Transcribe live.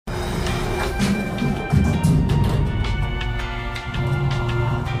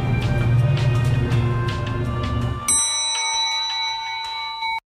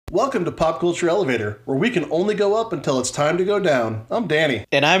Welcome to Pop Culture Elevator, where we can only go up until it's time to go down. I'm Danny.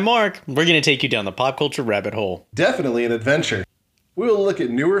 And I'm Mark. We're going to take you down the pop culture rabbit hole. Definitely an adventure. We will look at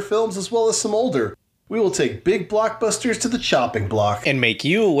newer films as well as some older. We will take big blockbusters to the chopping block. And make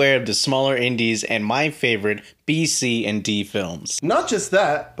you aware of the smaller indies and my favorite B, C, and D films. Not just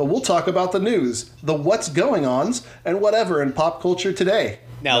that, but we'll talk about the news, the what's going ons, and whatever in pop culture today.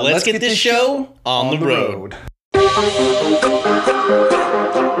 Now let's get this show on the road.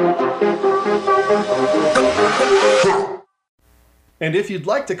 And if you'd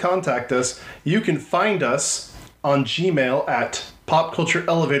like to contact us, you can find us on Gmail at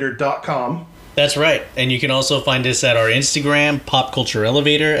popcultureelevator.com. That's right. And you can also find us at our Instagram, Pop Culture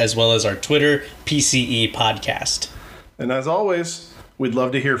Elevator, as well as our Twitter, PCE Podcast. And as always, we'd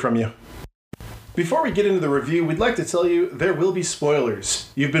love to hear from you. Before we get into the review, we'd like to tell you there will be spoilers.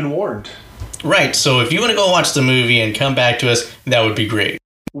 You've been warned. Right, so if you want to go watch the movie and come back to us, that would be great.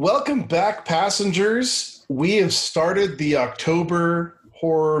 Welcome back, passengers. We have started the October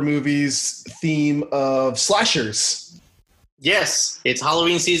horror movies theme of slashers. Yes, it's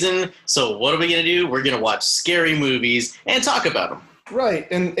Halloween season, so what are we going to do? We're going to watch scary movies and talk about them. Right,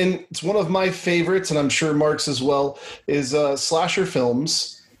 and it's one of my favorites, and I'm sure Mark's as well, is slasher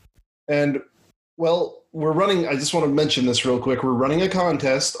films. And, well, we're running, I just want to mention this real quick, we're running a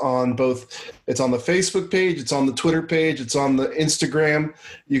contest on both, it's on the Facebook page, it's on the Twitter page, it's on the Instagram.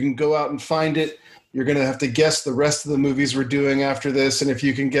 You can go out and find it. You're going to have to guess the rest of the movies we're doing after this, and if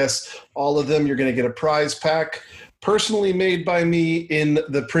you can guess all of them, you're going to get a prize pack personally made by me in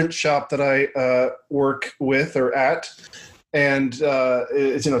the print shop that I work with or at. And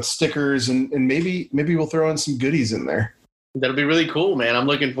it's stickers and maybe we'll throw in some goodies in there. That'll be really cool, man. I'm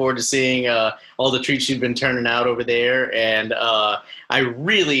looking forward to seeing all the treats you've been turning out over there. And I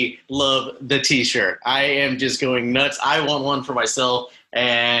really love the t-shirt. I am just going nuts. I want one for myself,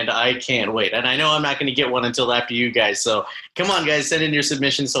 and I can't wait. And I know I'm not going to get one until after you guys. So come on, guys, send in your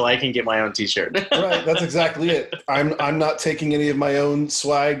submission so I can get my own t-shirt. Right, that's exactly it. I'm not taking any of my own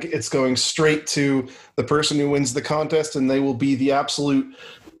swag. It's going straight to the person who wins the contest, and they will be the absolute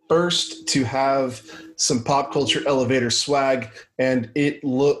first to have some Pop Culture Elevator swag, and it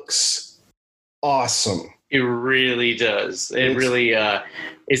looks awesome. It really does. It really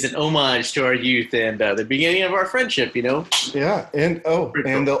is an homage to our youth and the beginning of our friendship, you know? Yeah, and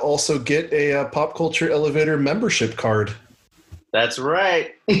they'll also get a Pop Culture Elevator membership card. That's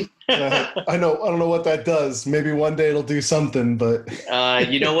right. I don't know what that does. Maybe one day it'll do something, but...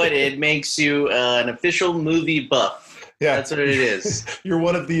 you know what? It makes you an official movie buff. Yeah. That's what it is. You're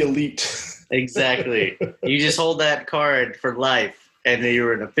one of the elite. Exactly. You just hold that card for life, and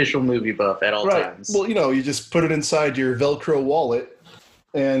you're an official movie buff at all times. Well, you just put it inside your Velcro wallet.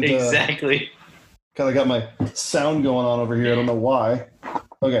 And exactly. Kind of got my sound going on over here. I don't know why.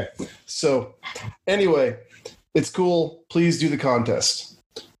 Okay. So anyway, it's cool. Please do the contest.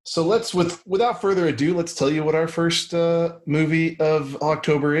 So without further ado, let's tell you what our first movie of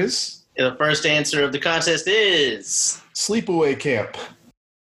October is. The first answer of the contest is... Sleepaway Camp.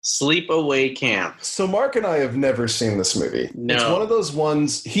 Sleepaway Camp. So Mark and I have never seen this movie. No. It's one of those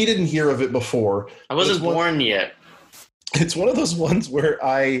ones, he didn't hear of it before. I wasn't born yet. It's one of those ones where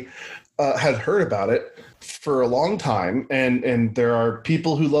I had heard about it for a long time, and there are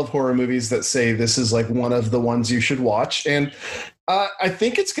people who love horror movies that say this is like one of the ones you should watch. And I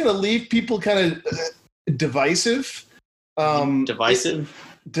think it's going to leave people kind of divisive. Divisive?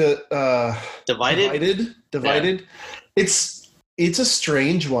 Divided. Yeah. It's a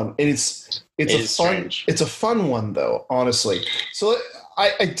strange one, and it's a fun one though, honestly. So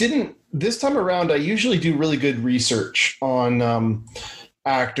I didn't this time around. I usually do really good research on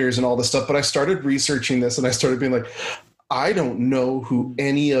actors and all this stuff, but I started researching this, and I started being like, I don't know who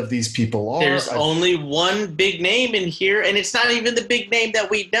any of these people are. There's only one big name in here, and it's not even the big name that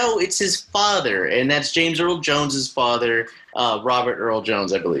we know. It's his father, and that's James Earl Jones's father, Robert Earl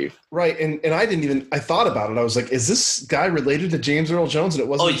Jones, I believe. Right, and I thought about it. I was like, is this guy related to James Earl Jones? And it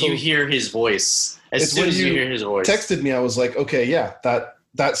wasn't. You hear his voice. As soon as you hear his voice. Texted me, I was like, okay, yeah,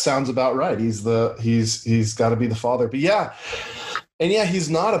 that sounds about right. He's got to be the father. But yeah. And yeah, he's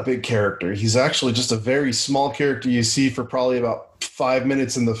not a big character. He's actually just a very small character you see for probably about 5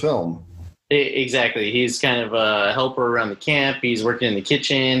 minutes in the film. Exactly. He's kind of a helper around the camp. He's working in the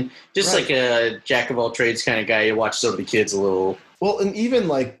kitchen. Just like a jack-of-all-trades kind of guy. He watches over the kids a little. Well, and even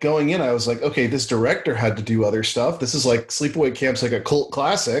like going in, I was like, okay, this director had to do other stuff. This is like Sleepaway Camp's like a cult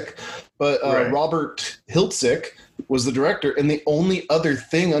classic. But Robert Hiltzik was the director. And the only other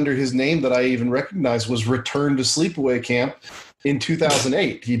thing under his name that I even recognized was Return to Sleepaway Camp. In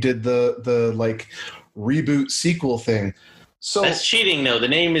 2008, he did the like reboot sequel thing. So That's cheating, though. The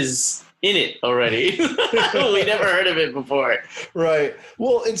name is in it already. We never heard of it before. right.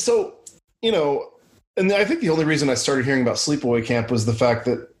 Well, and so, you know, and I think the only reason I started hearing about Sleepaway Camp was the fact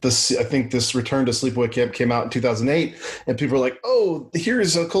that I think this Return to Sleepaway Camp came out in 2008, and people were like, "Oh,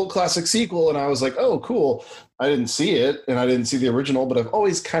 here's a cult classic sequel," and I was like, "Oh, cool." I didn't see it, and I didn't see the original, but I've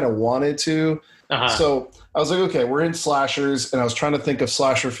always kind of wanted to. Uh-huh. So I was like, "Okay, we're in slashers," and I was trying to think of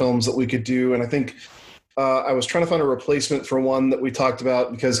slasher films that we could do, and I think I was trying to find a replacement for one that we talked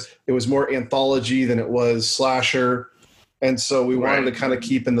about because it was more anthology than it was slasher, and so we wanted to kind of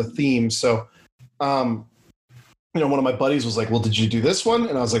keep in the theme. So. One of my buddies was like, "Well, did you do this one?"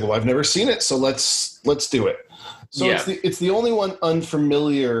 And I was like, "Well, I've never seen it, so let's do it." So it's the only one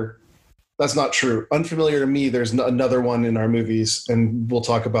unfamiliar. That's not true. Unfamiliar to me. There's another one in our movies, and we'll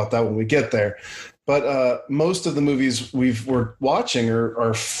talk about that when we get there. But most of the movies we're watching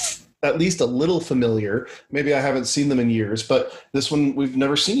are at least a little familiar. Maybe I haven't seen them in years, but this one we've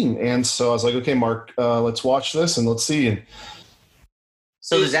never seen. And so I was like, "Okay, Mark, let's watch this and let's see." And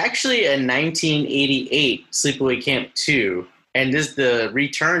so there's actually a 1988 Sleepaway Camp 2, and the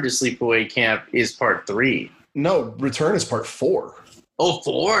Return to Sleepaway Camp is part 3. No, Return is part 4. Oh,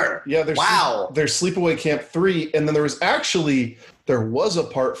 4? Yeah, there's Sleepaway Camp 3, and then there was a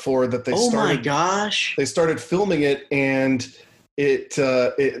part 4 that they started. Oh my gosh! They started filming it, and it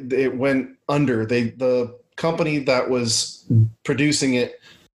went under. The company that was producing it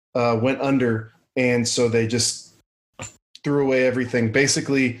went under, and so they just threw away everything.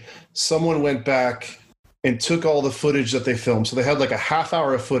 Basically, someone went back and took all the footage that they filmed. So they had like a half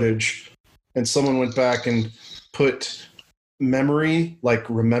hour of footage, and someone went back and put memory, like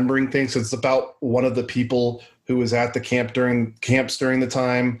remembering things. So it's about one of the people who was at the camps during the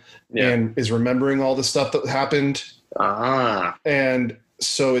time and is remembering all the stuff that happened. And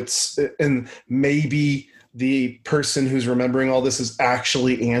so and maybe the person who's remembering all this is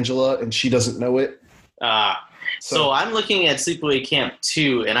actually Angela and she doesn't know it. So I'm looking at Sleepaway Camp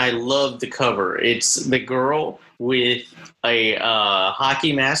 2, and I love the cover. It's the girl with a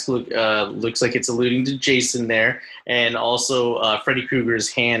hockey mask. Looks like it's alluding to Jason there, and also Freddy Krueger's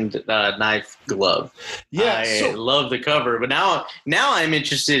hand knife glove. Yeah, I love the cover. But now I'm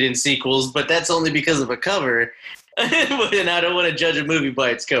interested in sequels, but that's only because of a cover. And I don't want to judge a movie by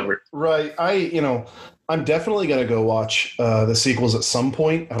its cover. Right. I'm definitely going to go watch the sequels at some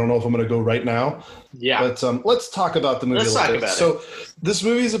point. I don't know if I'm going to go right now. Yeah. But let's talk about the movie a little bit. So this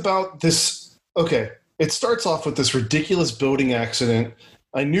movie is about this. Okay. It starts off with this ridiculous boating accident.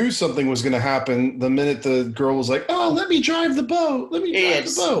 I knew something was going to happen the minute the girl was like, "Oh, let me drive the boat. Let me drive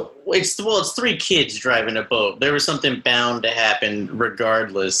the boat." It's 3 kids driving a boat. There was something bound to happen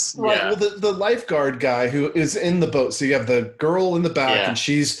regardless. Right. Yeah. Well, the lifeguard guy who is in the boat. So you have the girl in the back and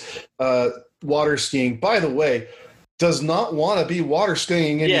she's water skiing. By the way, does not want to be water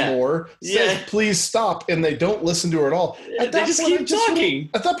skiing anymore. Says, "Please stop," and they don't listen to her at all. They just keep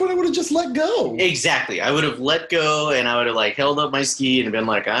talking. At that point, I would have just let go. Exactly. I would have let go, and I would have held up my ski and been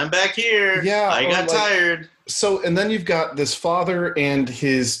like, "I'm back here." Yeah, I got tired. So, and then you've got this father and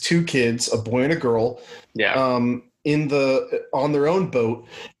his 2 kids, a boy and a girl. Yeah. On their own boat,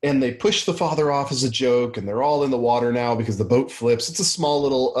 and they push the father off as a joke, and they're all in the water now because the boat flips. It's a small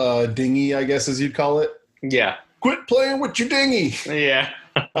little dinghy, I guess, as you'd call it. Yeah. Quit playing with your dinghy. Yeah.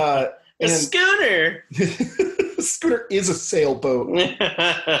 A schooner. A schooner is a sailboat.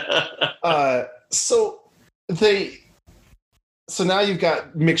 So now you've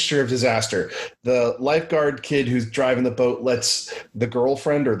got mixture of disaster. The lifeguard kid who's driving the boat lets the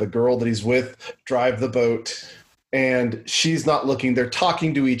girlfriend or the girl that he's with drive the boat, and she's not looking. They're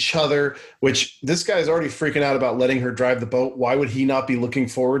talking to each other, which this guy's already freaking out about letting her drive the boat. Why would he not be looking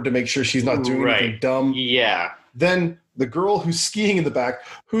forward to make sure she's not doing anything dumb? Yeah. Then the girl who's skiing in the back,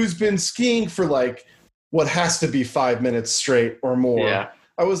 who's been skiing for what has to be 5 minutes straight or more. Yeah.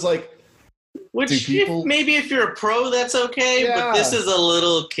 I was like, maybe if you're a pro, that's okay. Yeah. But this is a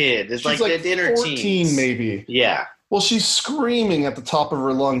little kid. It's she's like the inner 14 teens. maybe. Yeah. Well, she's screaming at the top of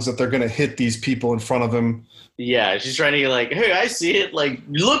her lungs that they're going to hit these people in front of him. Yeah, she's trying to get "Hey, I see it.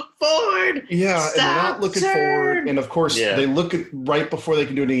 Look forward." Yeah, Stop, and they're not looking forward. And of course, they look right before they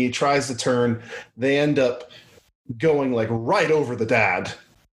can do anything. He tries to turn. They end up going right over the dad.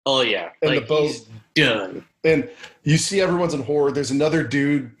 Oh yeah, and the boat he's done. And you see everyone's in horror. There's another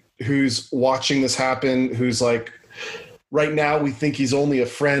dude who's watching this happen. Who's right now we think he's only a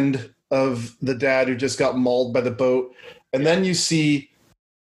friend of the dad who just got mauled by the boat. And then you see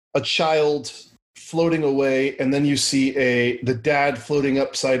a child floating away, and then you see the dad floating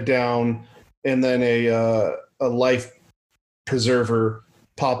upside down, and then a life preserver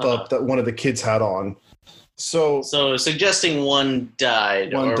pop up that one of the kids had on. So suggesting one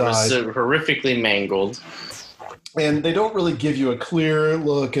died One or died. was horrifically mangled. and they don't really give you a clear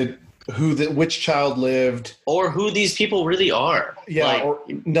look at which child lived. Or who these people really are. Yeah, or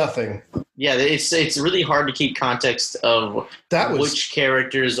nothing. Yeah, it's really hard to keep context of which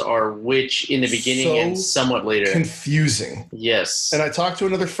characters are which in the beginning and somewhat later. Confusing. Yes. And I talked to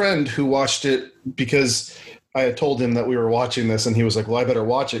another friend who watched it because I had told him that we were watching this, and he was like, well, I better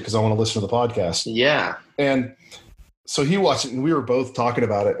watch it because I want to listen to the podcast. Yeah. And so he watched it, and we were both talking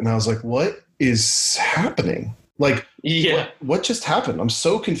about it, and I was like, what is happening? Like, what just happened? I'm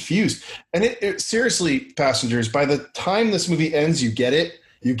so confused. And it seriously, passengers, by the time this movie ends, you get it.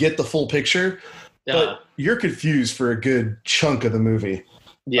 You get the full picture. But you're confused for a good chunk of the movie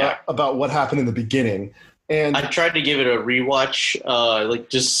about what happened in the beginning. And I tried to give it a rewatch,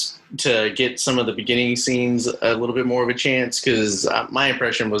 just to get some of the beginning scenes a little bit more of a chance, because my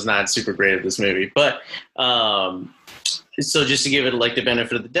impression was not super great of this movie. But so just to give it like the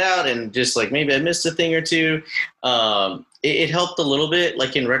benefit of the doubt and just like maybe I missed a thing or two, it helped a little bit,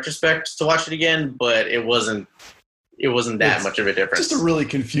 like in retrospect, to watch it again, but it wasn't that much of a difference. Just a really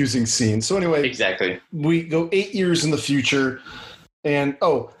confusing scene. So anyway, exactly. We go 8 years in the future, and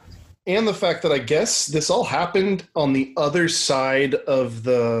the fact that I guess this all happened on the other side of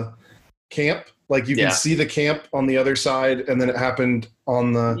the camp. Like you can see the camp on the other side, and then it happened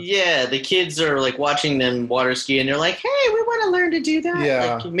on the... Yeah, the kids are like watching them water ski, and they're like, hey, we want to learn to do that.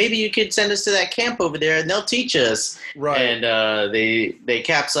 Yeah. Like, maybe you could send us to that camp over there, and they'll teach us. Right. And they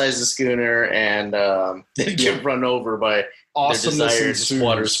capsize the schooner, and they get run over by their desired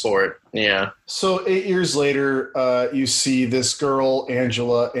water sport. Yeah. So 8 years later, you see this girl,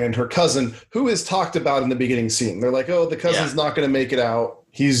 Angela, and her cousin, who is talked about in the beginning scene. They're like, oh, the cousin's not going to make it out.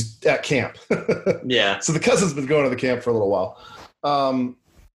 He's at camp. Yeah. So the cousin's been going to the camp for a little while.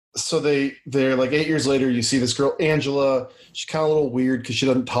 So they're like 8 years later, you see this girl, Angela. She's kind of a little weird because she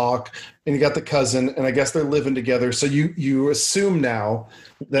doesn't talk. And you got the cousin, and I guess they're living together. So you assume now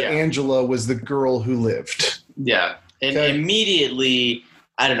that Angela was the girl who lived. Yeah. And immediately,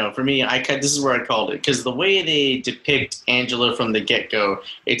 I don't know, for me, this is where I called it. Because the way they depict Angela from the get-go,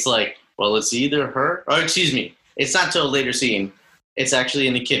 it's like, well, it's either her, or excuse me, it's not till a later scene. It's actually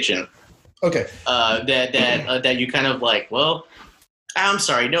in the kitchen. Okay. That you kind of like, well, I'm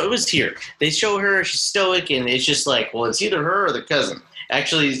sorry. No, it was here. They show her, she's stoic, and it's just like, well, it's either her or the cousin.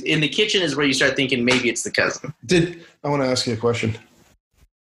 Actually, in the kitchen is where you start thinking maybe it's the cousin. I want to ask you a question.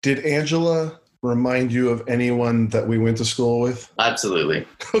 Did Angela remind you of anyone that we went to school with? Absolutely.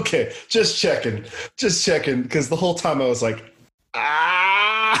 Okay. Just checking. Because the whole time I was like,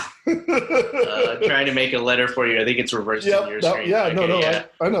 trying to make a letter for you. I think it's reversed on your screen. Yeah, okay, no.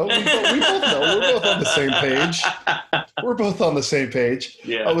 I know. We both know. We're both on the same page.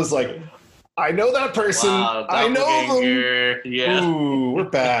 Yeah. I was like, I know that person. Wow, I know them. Yeah. Ooh, we're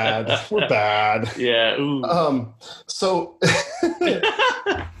bad. Yeah. Ooh. So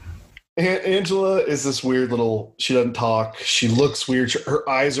Angela is this weird little, she doesn't talk. She looks weird. Her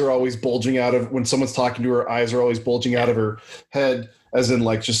eyes are always bulging out of, when someone's talking to her, eyes are always bulging out of her head, as in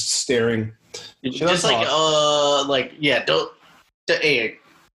like just staring. Just like, hey,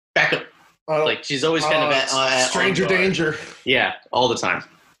 back up. Like she's always kind of at stranger danger. Yeah, all the time.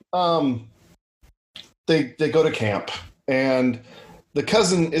 They go to camp, and the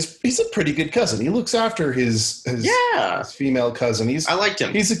cousin he's a pretty good cousin. He looks after his female cousin. I liked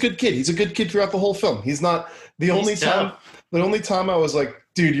him. He's a good kid. He's a good kid throughout the whole film. He's not the only time I was like,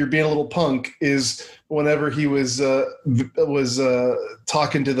 dude, you're being a little punk is whenever he was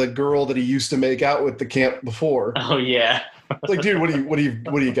talking to the girl that he used to make out with the camp before. Oh yeah. Like, dude, what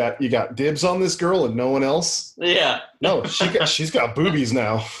do you got? You got dibs on this girl and no one else? Yeah. No, she's got boobies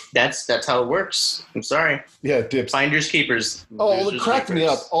now. That's how it works. I'm sorry. Yeah, dibs. Finders keepers. Oh, it cracked me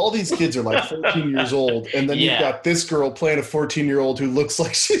up. All these kids are like 14 years old, and then you've got this girl playing a 14-year-old who looks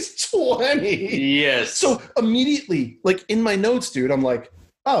like she's 20. Yes. So immediately, like in my notes, dude, I'm like,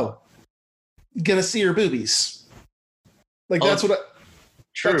 oh, gonna see her boobies. Like that's what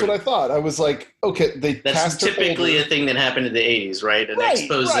I thought. I was like, okay, that's typically a thing that happened in the 80s, right? An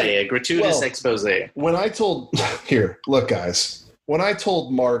expose, a gratuitous expose. When I told look, guys, when I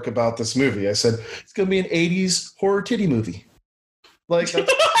told Mark about this movie, I said it's gonna be an 80s horror titty movie. Like you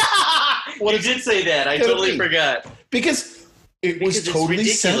did say that. I totally forgot. Because it was totally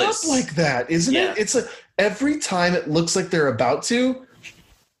set up like that, isn't it? It's every time it looks like they're about to,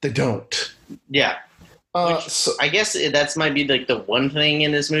 they don't. Yeah. So I guess that's might be like the one thing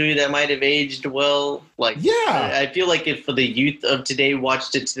in this movie that might have aged well. Like, I feel like if the youth of today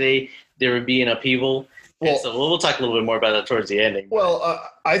watched it today, there would be an upheaval. Well, so we'll talk a little bit more about that towards the ending. Well,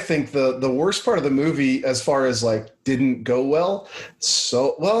 I think the worst part of the movie, as far as like didn't go well.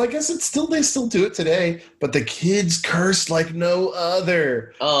 So well, I guess they still do it today, but the kids cursed like no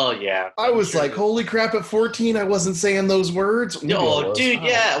other. Oh yeah, I was like, holy crap! At 14, I wasn't saying those words. Maybe I Oh, was. dude,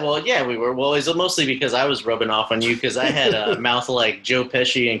 yeah. Well, yeah, we were. Well, it's mostly because I was rubbing off on you because I had a mouth like Joe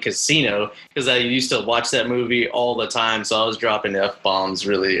Pesci in Casino because I used to watch that movie all the time. So I was dropping F-bombs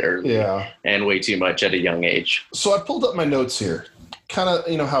really early and way too much at a young age. So I pulled up my notes here. Kind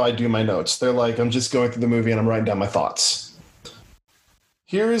of, how I do my notes. They're like, I'm just going through the movie and I'm writing down my thoughts.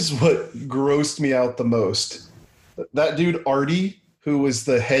 Here's what grossed me out the most. That dude, Artie, who was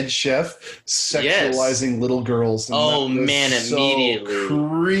the head chef, sexualizing little girls. And oh man, so immediately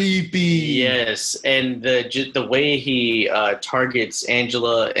creepy. Yes, and the way he targets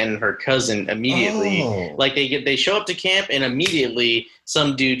Angela and her cousin immediately. Like they show up to camp and immediately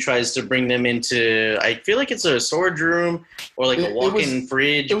some dude tries to bring them into. I feel like it's a storage room or like a walk-in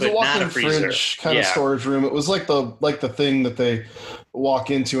fridge. It was but a walk-in not a freezer. fridge kind of storage room. It was like the thing that they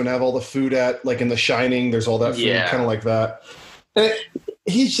walk into and have all the food at, like in The Shining. There's all that food, kind of like that. And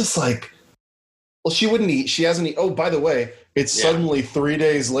he's just like, well, she wouldn't eat. She hasn't eaten. Oh, by the way, it's suddenly 3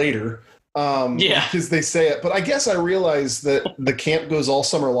 days later. Because they say it. But I guess I realized that the camp goes all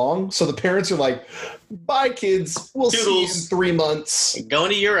summer long. So the parents are like, bye, kids. We'll see you in 3 months.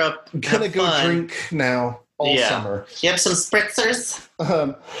 Going to Europe. Gonna go drink now all summer. You have some spritzers?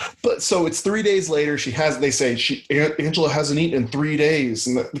 But so it's 3 days later. They say Angela hasn't eaten in 3 days.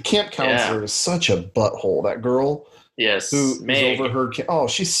 And the camp counselor is such a butthole, that girl. Yes, who overheard. Oh,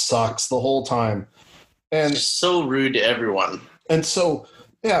 she sucks the whole time, and she's so rude to everyone. And so,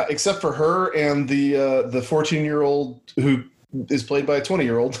 yeah, except for her and the 14-year-old who is played by a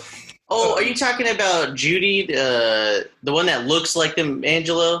 20-year-old. Oh, are you talking about Judy, the one that looks like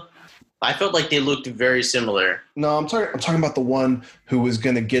Angela? I felt like they looked very similar. No, I'm talking about the one who was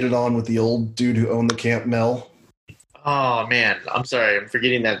going to get it on with the old dude who owned the camp, Mel. Oh, man. I'm sorry. I'm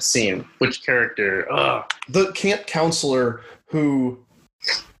forgetting that scene. Which character? Ugh. The camp counselor who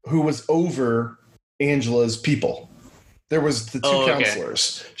was over Angela's people. There was the two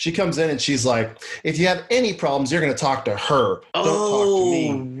counselors. She comes in and she's like, if you have any problems, you're going to talk to her. Don't talk to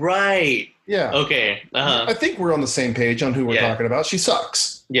me. Right. Yeah. Okay. Uh-huh. I think we're on the same page on who we're talking about. She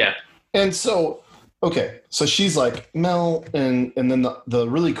sucks. Yeah. And so... Okay, so she's like Mel, and then the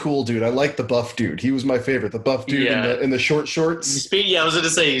really cool dude. I like the buff dude. He was my favorite. The buff dude in the short shorts. I was going to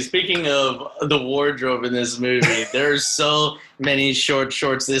say, speaking of the wardrobe in this movie, there's so many short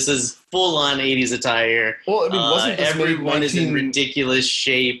shorts. This is full on 80s attire. Well, I mean, wasn't this everyone is in ridiculous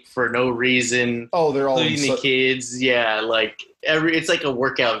shape for no reason. Oh, they're all including the kids. Yeah, like it's like a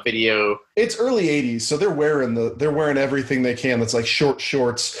workout video. It's early 80s, so they're wearing everything they can. That's like short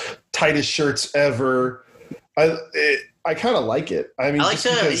shorts, tightest shirts ever. I kind of like it. I mean,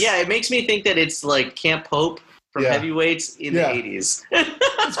 it makes me think that it's like Camp Hope from Heavyweights in the 80s.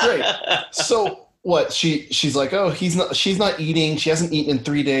 It's great. So what? She's like, oh, she's not eating. She hasn't eaten in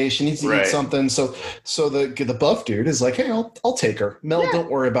 3 days. She needs to eat something. So the buff dude is like, hey, I'll take her. Mel,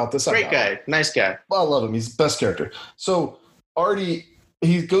 don't worry about this. Great guy, nice guy. Well, I love him. He's the best character. So Artie,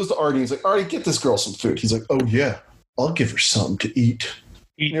 he goes to Artie. He's like, Artie, get this girl some food. He's like, oh yeah, I'll give her something to eat.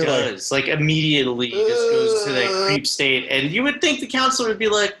 He does. Like immediately just goes to that creep state. And you would think the counselor would be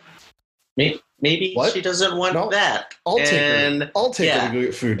like, maybe she doesn't want that. I'll take her. I'll take her to go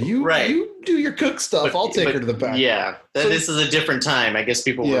get food. You do your cook stuff. I'll take her to the back. Yeah. This is a different time. I guess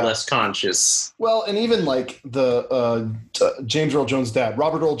people were less conscious. Well, and even like the James Earl Jones' dad,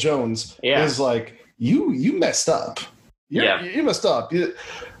 Robert Earl Jones, is like, you messed up. You messed up.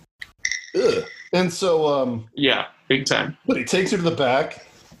 And so big time. But he takes her to the back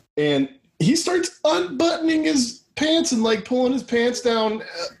and he starts unbuttoning his pants and like pulling his pants down.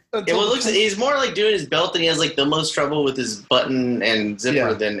 He's more like doing his belt, and he has like the most trouble with his button and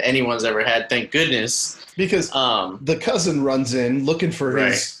zipper than anyone's ever had. Thank goodness. Because the cousin runs in looking for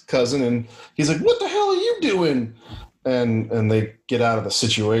his cousin, and he's like, "What the hell are you doing?" And they get out of the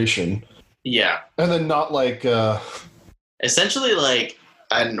situation. Yeah. And then not like. Essentially, like,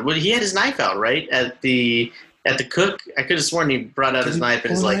 he had his knife out, right? At the cook. I could have sworn he brought out his knife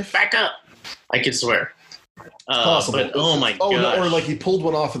and was like, back up. I could swear. Possible. But, oh my god. No, or like he pulled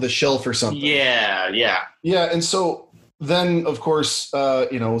one off of the shelf or something. Yeah. Yeah, and so then, of course,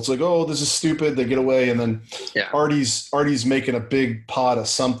 it's like, oh, this is stupid. They get away, and then Artie's making a big pot of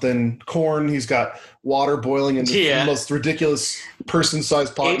something. Corn. He's got water boiling in the most ridiculous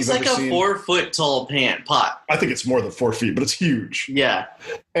person-sized pot you've ever seen. It's like a 4 foot tall pot. I think it's more than 4 feet, but it's huge. Yeah.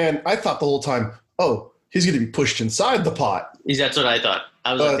 And I thought the whole time, oh, he's going to be pushed inside the pot. That's what I thought.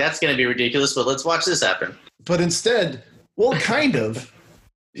 I was like, that's going to be ridiculous, but let's watch this happen. But instead, well, kind of.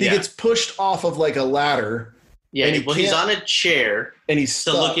 He gets pushed off of like a ladder. Yeah, and he's on a chair and he's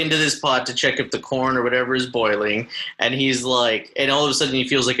to look into this pot to check if the corn or whatever is boiling. And he's like, and all of a sudden he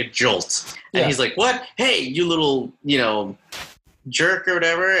feels like a jolt. And he's like, what? Hey, you little, jerk or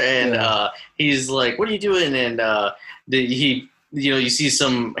whatever. And he's like, what are you doing? And you see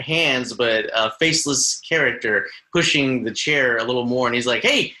some hands, but a faceless character pushing the chair a little more. And he's like,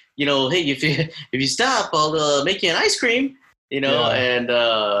 hey, if you stop, I'll make you an ice cream,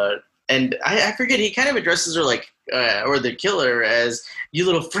 and I forget, he kind of addresses her like, or the killer as you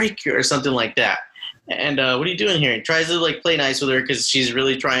little freak or something like that. And what are you doing here? He tries to like play nice with her because she's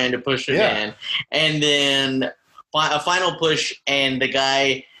really trying to push him in. And then a final push, and the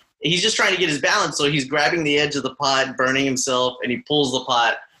guy, he's just trying to get his balance. So he's grabbing the edge of the pot, burning himself, and he pulls the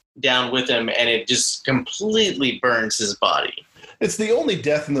pot down with him, and it just completely burns his body. It's the only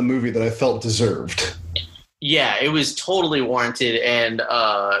death in the movie that I felt deserved. Yeah, it was totally warranted, and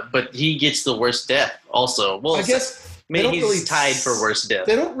but he gets the worst death also. Well, I guess maybe he's tied for worst death.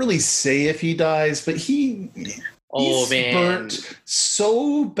 They don't really say if he dies, but he's burnt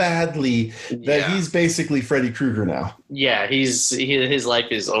so badly that he's basically Freddy Krueger now. Yeah, his life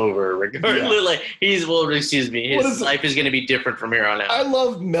is over. Regardless, like his life is going to be different from here on out. I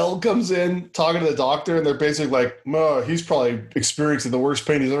love Mel comes in talking to the doctor, and they're basically like, he's probably experiencing the worst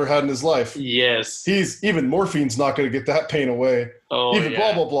pain he's ever had in his life. Yes, even morphine's not going to get that pain away. Blah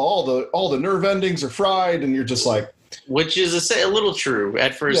blah blah. All the nerve endings are fried, and you're just like. Which is a little true.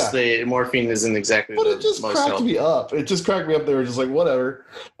 At first, the morphine isn't exactly but it just cracked me up. It just cracked me up. They were just like, whatever.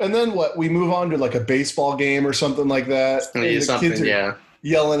 And then we move on to like a baseball game or something like that. And the kids are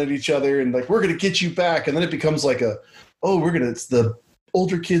yelling at each other and like, we're going to get you back. And then it becomes like it's the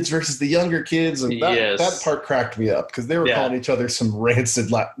older kids versus the younger kids. And that part cracked me up because they were calling each other some rancid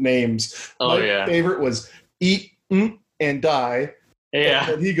names. My favorite was eat and die.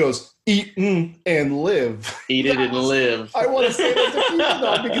 Yeah. And he goes, eat and live. Eat it and live. I want to say that to people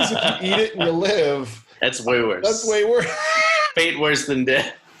now because if you eat it and you live. That's way worse. That's way worse. Fate worse than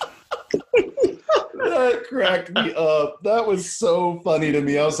death. That cracked me up. That was so funny to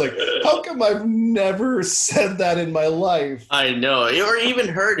me. I was like, how come I've never said that in my life? I know. Or even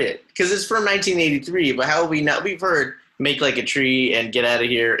heard it. Because it's from 1983. But how have we not? We've heard make like a tree and get out of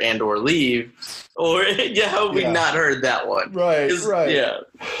here and or leave. Or how have we not heard that one? Right. Yeah.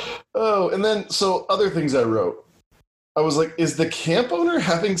 Oh, and then so other things I wrote. I was like, is the camp owner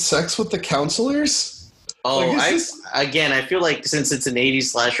having sex with the counselors? Oh, I feel like since it's an 80s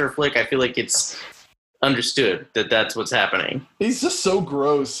slasher flick, I feel like it's understood that that's what's happening. He's just so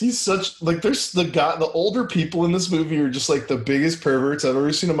gross. He's such there's the older people in this movie are just like the biggest perverts I've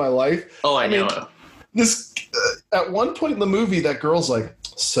ever seen in my life. Oh, I know. This at one point in the movie, that girl's like,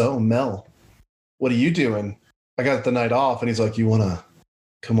 so Mel, what are you doing? I got the night off. And he's like, you want to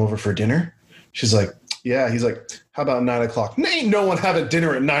come over for dinner? She's like, yeah. He's like, how about 9:00? Ain't no one having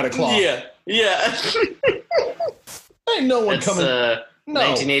dinner at 9:00. Yeah. Ain't no one coming. No.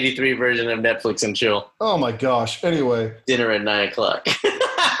 1983 version of Netflix and chill. Oh my gosh. Anyway. Dinner at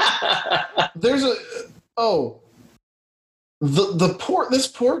 9:00. There's this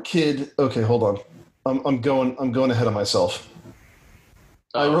poor kid. Okay, hold on. I'm going ahead of myself.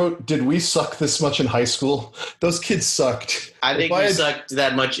 I wrote, did we suck this much in high school? Those kids sucked. I think we sucked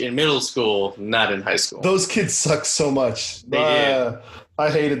that much in middle school, not in high school. Those kids sucked so much. They did.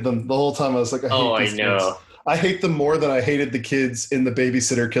 I hated them the whole time. I was like, I hate these kids. I hate them more than I hated the kids in The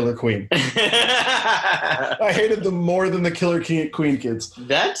Babysitter Killer Queen. I hated them more than the Killer Queen kids.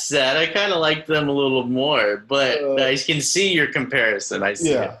 That's sad. I kind of like them a little more, but I can see your comparison. I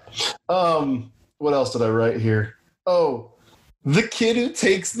see it. What else did I write here? Oh, the kid who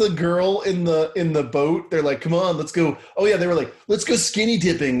takes the girl in the boat, they're like, come on, let's go. Oh, yeah, they were like, let's go skinny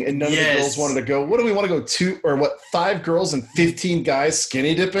dipping. And none of the girls wanted to go. What do we want to go? 5 girls and 1515 guys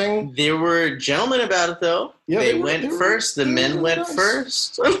skinny dipping? There were gentlemen about it, though. Yeah, they went first. The men went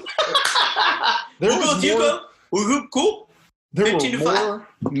first. There was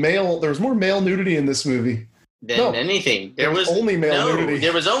more male nudity in this movie. Than anything. There was only male nudity.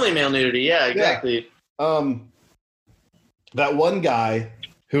 There was only male nudity. Yeah, exactly. Yeah. That one guy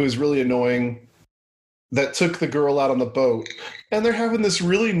who was really annoying that took the girl out on the boat, and they're having this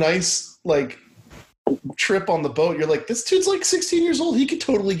really nice trip on the boat. You're like, this dude's like 16 years old. He could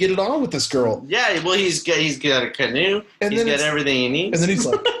totally get it on with this girl. Yeah, well, he's got a canoe. And he's got everything he needs. And then he's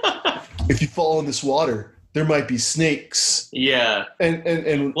like, if you fall in this water, there might be snakes. Yeah.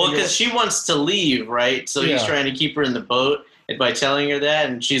 And well, because she wants to leave, right? So he's trying to keep her in the boat. by telling her that,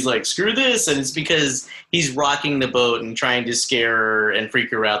 and she's like, screw this, and it's because he's rocking the boat and trying to scare her and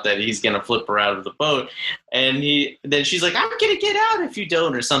freak her out that he's going to flip her out of the boat. And then she's like, I'm going to get out if you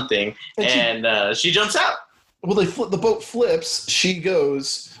don't, or something. And she jumps out. Well, the boat flips, she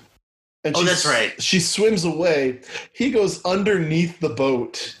goes, and that's right. She swims away. He goes underneath the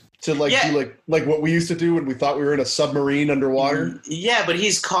boat to do like what we used to do when we thought we were in a submarine underwater. Yeah, but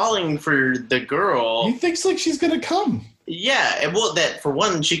he's calling for the girl. He thinks like she's going to come. Yeah, and well, that for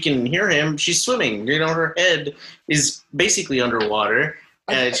one, she can hear him. She's swimming. Her head is basically underwater.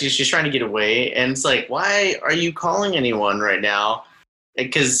 She's trying to get away, and it's like, why are you calling anyone right now?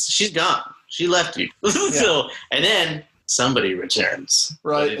 Because she's gone. She left you. So, and then somebody returns.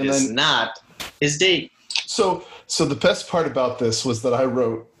 Right, but it's not his date. So the best part about this was that I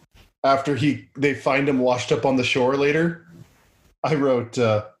wrote after they find him washed up on the shore later. I wrote,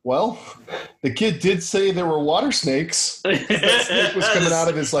 well, the kid did say there were water snakes. That snake was coming out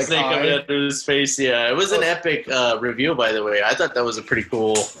of his snake eye. Coming out of his face. Yeah, it was an epic review, by the way. I thought that was a pretty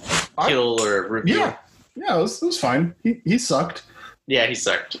cool kill or review. Yeah, it was fine. He sucked. Yeah, he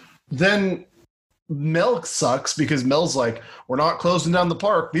sucked. Then Mel sucks because Mel's like, we're not closing down the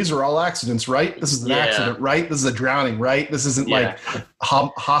park. These are all accidents, right? This is an accident, right? This is a drowning, right? This isn't like,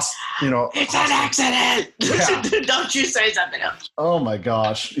 it's an accident. Yeah. Don't you say something else. Oh my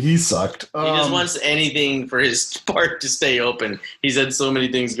gosh, he sucked. He just wants anything for his park to stay open. He's had so many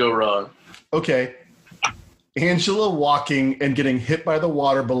things go wrong. Okay. Angela walking and getting hit by the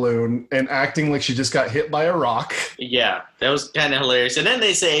water balloon and acting like she just got hit by a rock. Yeah, that was kind of hilarious. And then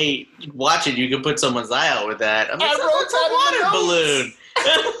they say, watch it, you can put someone's eye out with that. I'm like, I wrote it's a water balloon.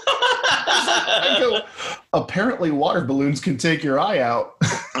 I go, apparently water balloons can take your eye out.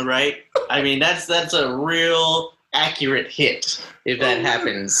 Right? I mean, that's a real accurate hit if that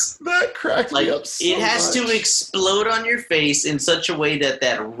happens. That cracked me up so it has much. to explode on your face in such a way that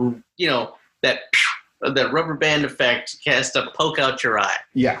the rubber band effect has to poke out your eye.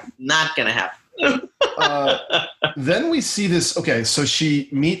 Yeah. Not going to happen. Then we see this. Okay, so she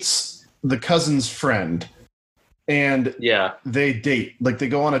meets the cousin's friend and they date. Like they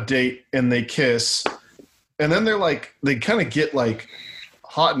go on a date and they kiss. And then they kind of get like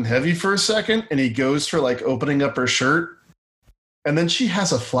hot and heavy for a second. And he goes for like opening up her shirt. And then she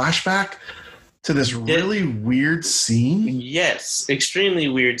has a flashback to this really weird scene. Yes, extremely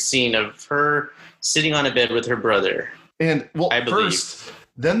weird scene of her sitting on a bed with her brother. And first,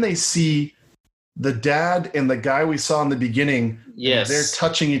 then they see the dad and the guy we saw in the beginning. Yes. They're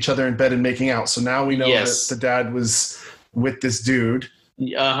touching each other in bed and making out. So now we know that the dad was with this dude.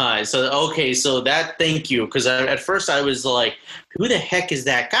 So that, thank you. Because at first I was like, who the heck is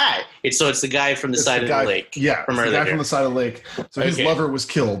that guy? It's the guy from the side of the lake. Yeah, from the guy from the side of the lake. So his lover was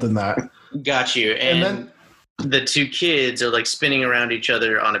killed in that. Got you. And then the two kids are like spinning around each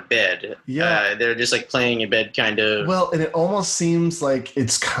other on a bed. Yeah. They're just like playing in bed kind of. Well, and it almost seems like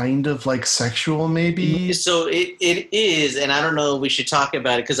it's kind of like sexual maybe. So it is, and I don't know, we should talk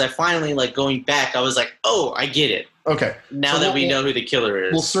about it because I finally, like, going back, I was like, oh, I get it. Okay. Now that we know who the killer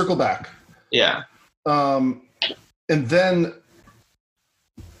is. We'll circle back. Yeah. And then,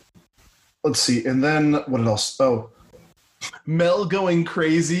 let's see, and then what else? Oh, Mel going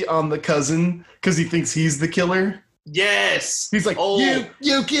crazy on the cousin because he thinks he's the killer. Yes. He's like,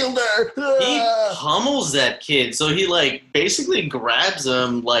 you killed her. He pummels that kid. So he like basically grabs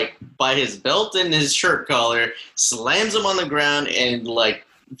him like by his belt and his shirt collar, slams him on the ground, and like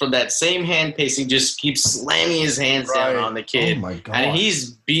from that same hand pacing just keeps slamming his hands down on the kid. Oh my God. And he's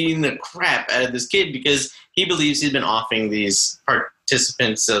beating the crap out of this kid because he believes he's been offing these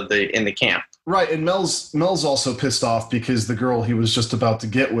participants in the camp. Right, and Mel's also pissed off because the girl he was just about to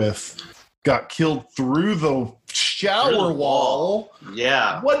get with got killed through the shower wall.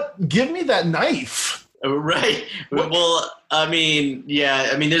 Yeah. What? Give me that knife. Right. What? Well, I mean,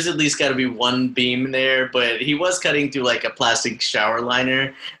 there's at least got to be one beam there, but he was cutting through like a plastic shower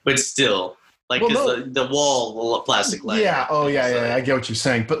liner, but still, like, the wall plastic liner. Yeah. Oh, yeah. I get what you're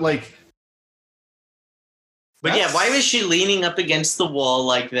saying, but like. But yeah, why was she leaning up against the wall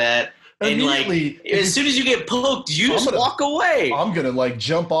like that? And like, as soon as you get poked, you just walk away. I'm gonna like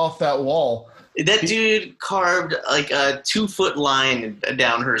jump off that wall. That dude carved like a 2-foot line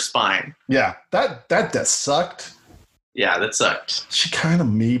down her spine. Yeah, that sucked. Yeah, that sucked. She kind of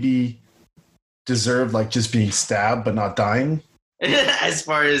maybe deserved like just being stabbed but not dying. As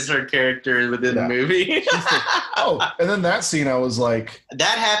far as her character within the movie. And then that scene, I was like,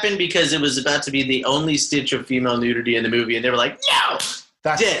 that happened because it was about to be the only stitch of female nudity in the movie, and they were like, no.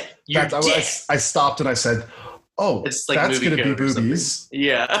 That's dead. You're dead. I stopped and I said, oh, It's like that's movie going to be code or something. boobies.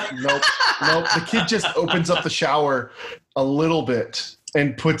 Yeah. Nope. The kid just opens up the shower a little bit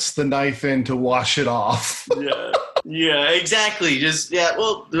and puts the knife in to wash it off. Yeah, exactly. Just,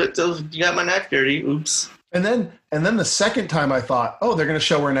 well, you got my knife dirty. Oops. And then the second time I thought, oh, they're going to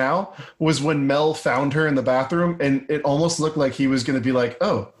show her now, was when Mel found her in the bathroom, and it almost looked like he was going to be like,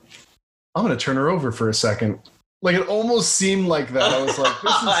 oh, I'm going to turn her over for a second. Like, it almost seemed like that. I was like,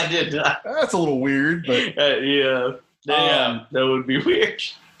 I did not. That's a little weird, but Yeah, that would be weird.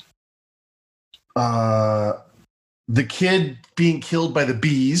 The kid being killed by the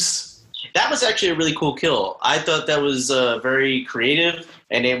bees. That was actually a really cool kill. I thought that was very creative,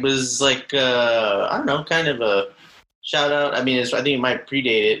 and it was like I don't know, kind of a shout out. I mean, I think it might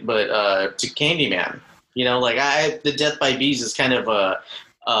predate it, but to Candyman. You know, like the death by bees is kind of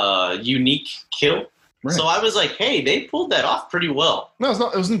a unique kill. Right. So I was like, hey, they pulled that off pretty well. No,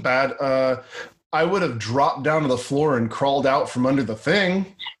 it wasn't bad. I would have dropped down to the floor and crawled out from under the thing.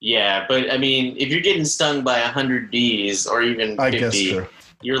 Yeah, but I mean, if you're getting stung by 100 bees or even 50, I guess true.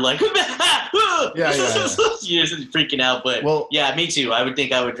 You're like, yeah. You're freaking out. But yeah, me too. I would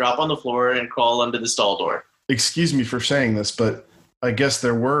think I would drop on the floor and crawl under the stall door. Excuse me for saying this, but I guess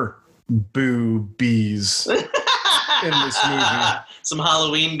there were bees in this movie. Some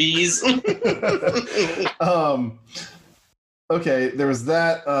Halloween bees. Okay, there was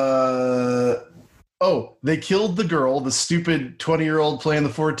that. They killed the girl, the stupid 20-year-old playing the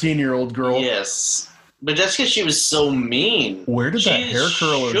 14-year-old girl. Yes. But that's because she was so mean. Where did that hair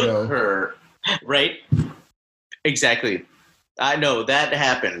curler go? Her, right? Exactly. I know that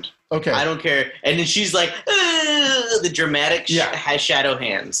happened. Okay. I don't care. And then she's like, the dramatic shadow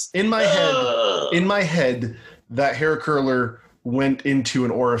hands. In my head, that hair curler went into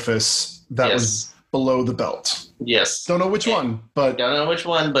an orifice that was below the belt. Yes. Don't know which one, but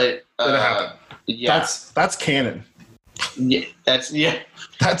it happened. Yeah. That's canon. Yeah, that's canon.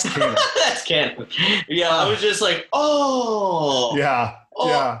 That's canon. Yeah, I was just like, yeah.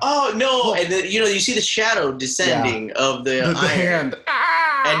 Oh no! And then you see the shadow descending of the hand,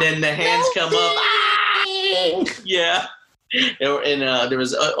 and then the hands come up. Yeah, and there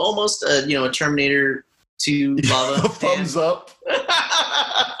was almost a Terminator 2 lava thumbs up.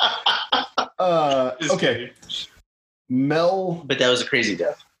 Okay, Mel, but that was a crazy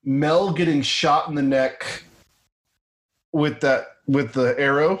death. Mel getting shot in the neck with the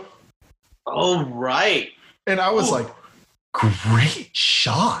arrow. Oh right. And I was like, great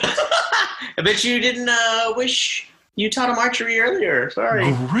shot. I bet you didn't wish you taught him archery earlier.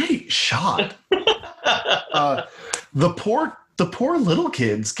 Sorry. Great shot. The poor little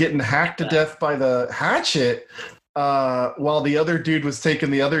kids getting hacked to death by the hatchet while the other dude was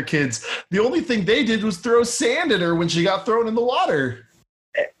taking the other kids. The only thing they did was throw sand at her when she got thrown in the water.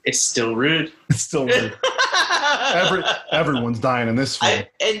 It's still rude. It's still rude. Everyone's dying in this film.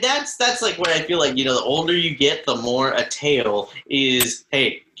 And that's like what I feel like, the older you get, the more a tale is,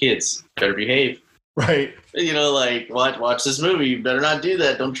 hey, kids, better behave. Right. Like, watch this movie. You better not do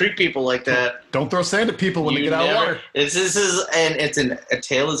that. Don't treat people like that. Don't throw sand at people when they get out of water. It's a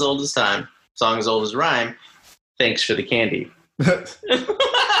tale as old as time, song as old as rhyme. Thanks for the candy.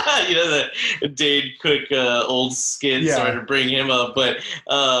 The Dane Cook old skit started to bring him up, but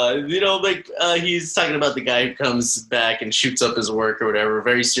he's talking about the guy who comes back and shoots up his work or whatever.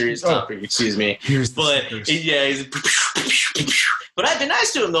 Very serious topic, excuse me. He's but I've been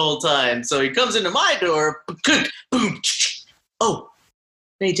nice to him the whole time, so he comes into my door. Boom! Oh,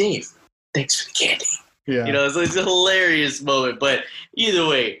 hey Dave, thanks for the candy. Yeah. So it's a hilarious moment. But either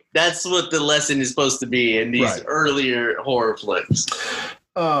way, that's what the lesson is supposed to be in these earlier horror flicks.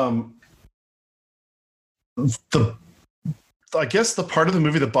 I guess the part of the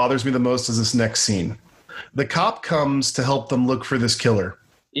movie that bothers me the most is this next scene. The cop comes to help them look for this killer.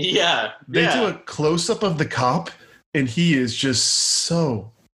 Yeah. They do a close-up of the cop, and he is just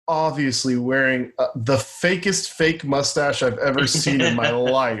so obviously wearing the fakest fake mustache I've ever seen in my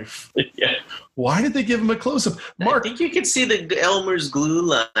life. Yeah. Why did they give him a close-up? Mark, I think you could see the Elmer's glue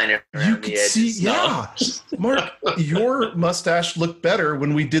line. You could see, Mark, your mustache looked better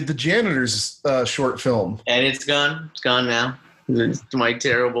when we did the janitor's short film. And it's gone. It's gone now. My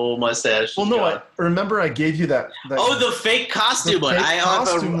terrible mustache. Well, no, I gave you that. The fake costume one. I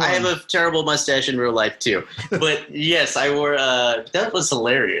have a terrible mustache in real life too. But yes, I wore. That was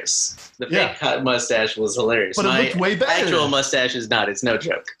hilarious. The fake mustache was hilarious. But it looked way better. Actual mustache is not. It's no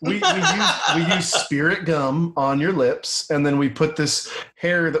joke. We used spirit gum on your lips, and then we put this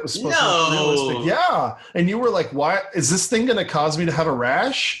hair that was supposed to look realistic. Yeah, and you were like, "Why is this thing going to cause me to have a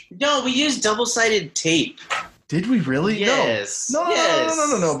rash?" No, we used double-sided tape. Did we really? Yes.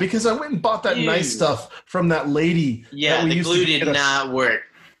 No. Because I went and bought that nice stuff from that lady. Yeah, that we the used glue to did not work.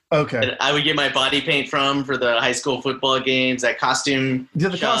 Okay. That I would get my body paint from for the high school football games. That costume. Yeah,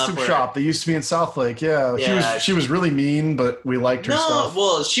 the costume shop. They used to be in Southlake. Yeah. She was really mean, but we liked her stuff.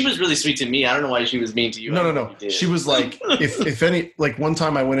 Well, she was really sweet to me. I don't know why she was mean to you. No. She was like, if any, like one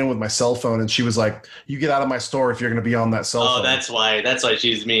time I went in with my cell phone and she was like, "You get out of my store if you're going to be on that cell phone." Oh, that's why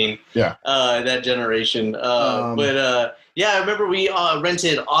she's mean. Yeah. That generation. Yeah, I remember we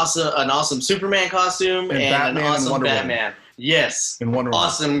rented an awesome Superman costume and an awesome Batman. Yes. And Wonder Woman.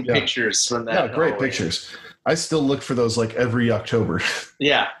 Awesome pictures from that. Yeah, great pictures. I still look for those like every October.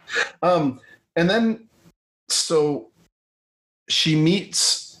 Yeah. And then so she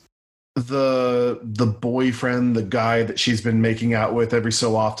meets the boyfriend, the guy that she's been making out with every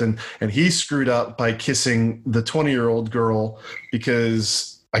so often, and he screwed up by kissing the 20-year-old girl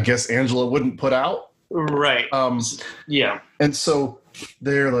because I guess Angela wouldn't put out. Right. Yeah. And so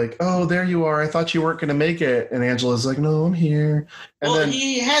they're like, "Oh, there you are. I thought you weren't going to make it." And Angela's like, "No, I'm here." And then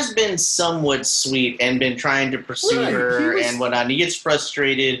he has been somewhat sweet and been trying to pursue her and whatnot. And he gets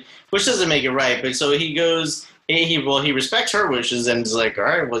frustrated, which doesn't make it right. But so he goes, he respects her wishes and is like, "All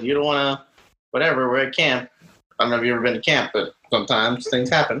right, well, you don't want to, whatever. We're at camp. I don't know if you've ever been to camp, but sometimes things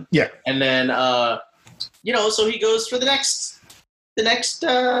happen." Yeah. And then, so he goes for the next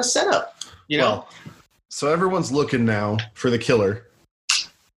setup. Well, so everyone's looking now for the killer.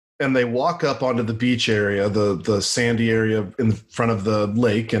 And they walk up onto the beach area, the sandy area in front of the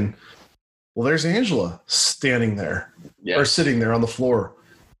lake, and there's Angela standing there or sitting there on the floor,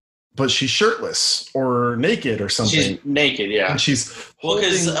 but she's shirtless or naked or something. She's naked, yeah. And she's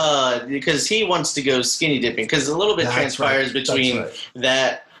because he wants to go skinny dipping because a little bit transpires between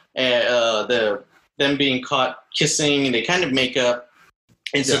that them being caught kissing, and they kind of make up.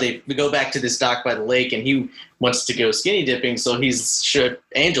 And so they go back to this dock by the lake, and he wants to go skinny dipping. So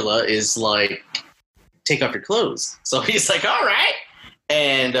Angela is like, "Take off your clothes." So he's like, "All right,"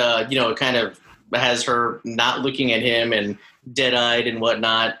 and kind of has her not looking at him and dead-eyed and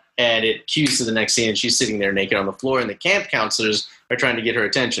whatnot. And it cues to the next scene, and she's sitting there naked on the floor, and the camp counselors are trying to get her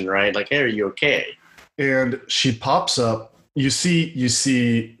attention, right? Like, "Hey, are you okay?" And she pops up. You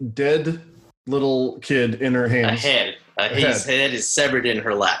see, dead little kid in her hands. His head is severed in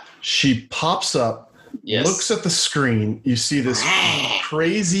her lap. She pops up, looks at the screen. You see this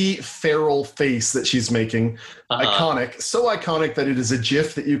crazy feral face that she's making. Iconic. So iconic that it is a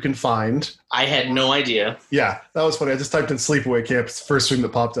GIF that you can find. I had no idea. Yeah, that was funny. I just typed in Sleepaway Camp. It's the first thing that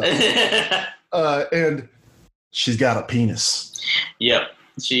popped up. And she's got a penis. Yep.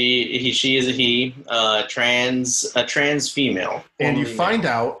 She is a trans female. And you find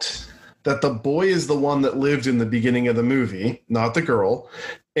out that the boy is the one that lived in the beginning of the movie, not the girl,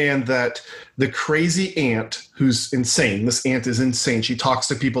 and that the crazy aunt, who's insane, this aunt is insane. She talks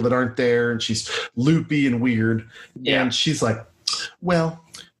to people that aren't there, and she's loopy and weird. Yeah. And she's like, and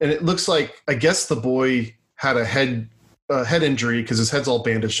it looks like, I guess the boy had a head injury because his head's all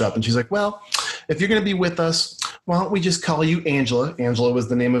bandaged up. And she's like, "Well, if you're going to be with us, why don't we just call you Angela?" Angela was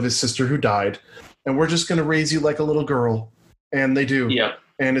the name of his sister who died. "And we're just going to raise you like a little girl." And they do. Yep.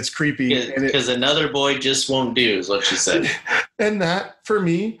 And it's creepy. Because another boy just won't do, is what she said. And that, for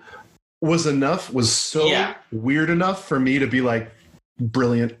me, was so weird enough for me to be like,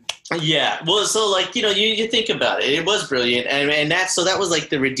 brilliant. Yeah. Well, so you think about it. It was brilliant. And that was like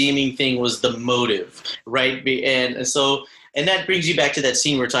the redeeming thing was the motive, right? And that brings you back to that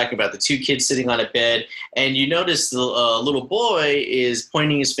scene we're talking about, the two kids sitting on a bed, and you notice the little boy is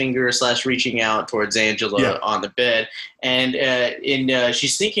pointing his finger / reaching out towards Angela on the bed, and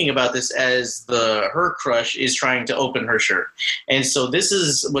she's thinking about this as her crush is trying to open her shirt. And so this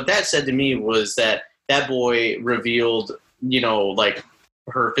is what that said to me was that boy revealed,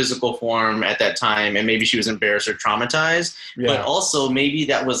 her physical form at that time, and maybe she was embarrassed or traumatized, but also maybe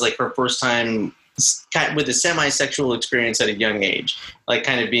that was like her first time with a semi-sexual experience at a young age, like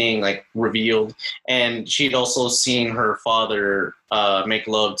kind of being like revealed. And she'd also seen her father make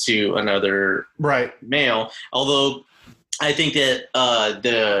love to another male. Although I think that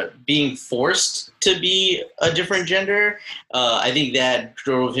the being forced to be a different gender, I think that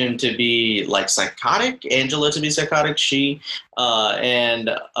drove him to be like psychotic, Angela to be psychotic, and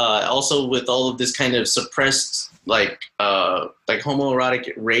also with all of this kind of suppressed like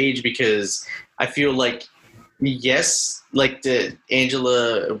homoerotic rage, because I feel like, yes, like the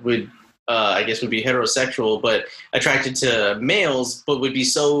Angela would, I guess would be heterosexual, but attracted to males, but would be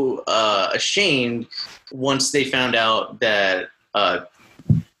so ashamed once they found out that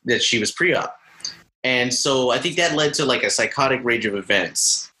she was pre-op. And so I think that led to like a psychotic rage of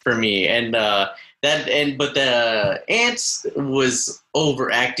events for me. And But the ants was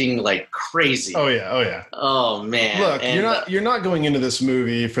overacting like crazy. Oh yeah. Oh man! Look, And, you're not going into this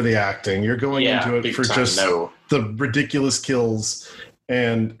movie for the acting. You're going into it big for time, just no. the ridiculous kills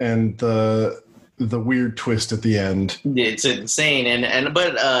and the weird twist at the end. It's insane,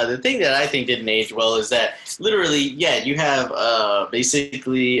 but the thing that I think didn't age well is that literally, you have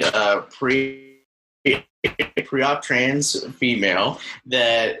basically pre-op trans female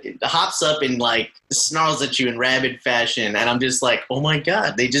that hops up and like snarls at you in rabid fashion, and I'm just like, oh my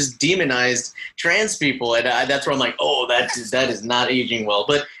god, they just demonized trans people, and that's where I'm like, oh, that is not aging well.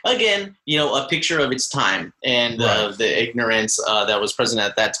 But again, a picture of its time and Right. the ignorance that was present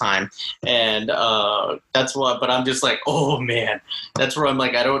at that time, and that's what. But I'm just like, oh man, that's where I'm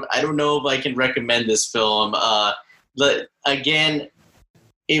like, I don't know if I can recommend this film. But again,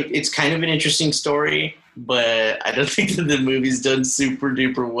 it's kind of an interesting story, but I don't think that the movie's done super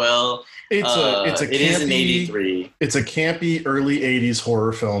duper well. It's a it is in '83. It's a campy early '80s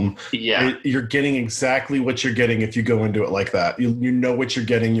horror film. Yeah, You're getting exactly what you're getting if you go into it like that. You know what you're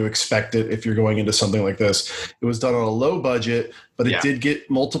getting. You expect it if you're going into something like this. It was done on a low budget, but it did get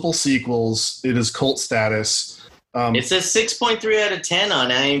multiple sequels. It is cult status. It's a 6.3 out of 10 on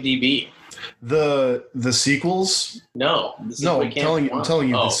IMDb. The sequels? No, I'm telling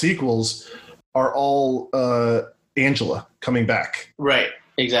you, the sequels are all Angela coming back. Right,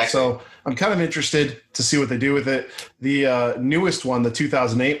 exactly. So I'm kind of interested to see what they do with it. The newest one, the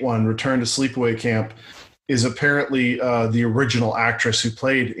 2008 one, Return to Sleepaway Camp, is apparently the original actress who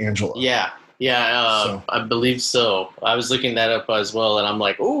played Angela. Yeah, I believe so. I was looking that up as well, and I'm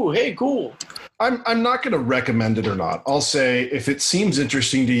like, oh, hey, cool. I'm not going to recommend it or not. I'll say if it seems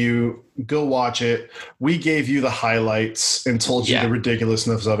interesting to you, go watch it. We gave you the highlights and told you the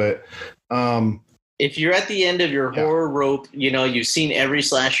ridiculousness of it. If you're at the end of your horror rope, you've seen every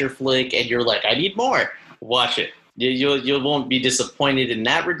slasher flick and you're like, I need more, watch it. You won't be disappointed in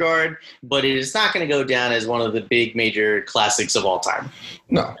that regard, but it is not going to go down as one of the big major classics of all time.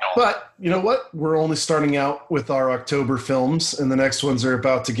 No, but you know what? We're only starting out with our October films, and the next ones are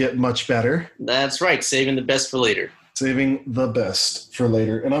about to get much better. That's right, saving the best for later. Saving the best for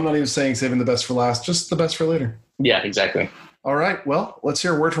later. And I'm not even saying saving the best for last, just the best for later. Yeah, exactly. All right, well, let's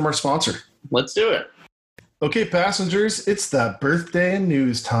hear a word from our sponsor. Let's do it. Okay, passengers, it's that birthday and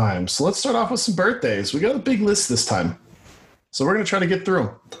news time. So let's start off with some birthdays. We got a big list this time. So we're going to try to get through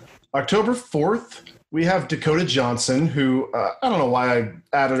them. October 4th, we have Dakota Johnson, who, I don't know why I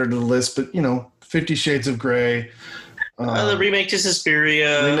added her to the list, but, 50 Shades of Grey. The remake to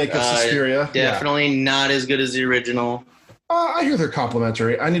Suspiria. Definitely not as good as the original. I hear they're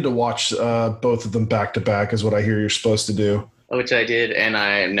complimentary. I need to watch both of them back to back is what I hear you're supposed to do. Which I did,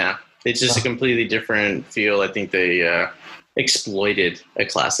 and no. It's just a completely different feel. I think they exploited a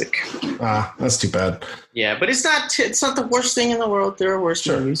classic. That's too bad. Yeah, but it's not the worst thing in the world. There are worse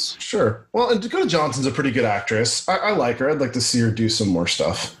movies. Sure. Well, and Dakota Johnson's a pretty good actress. I like her. I'd like to see her do some more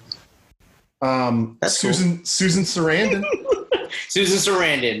stuff. That's Susan Sarandon. Susan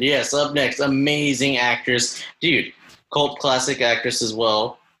Sarandon, yes, up next. Amazing actress. Dude, cult classic actress as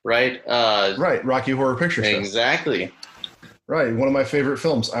well, right? Right, Rocky Horror Picture Show. Exactly. Right, one of my favorite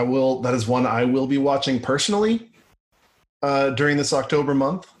films. That is one I will be watching personally during this October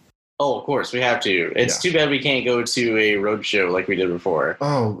month. Oh, of course, we have to. It's too bad we can't go to a road show like we did before.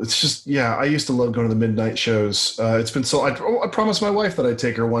 Oh, it's just, I used to love going to the midnight shows. It's been so, I promised my wife that I'd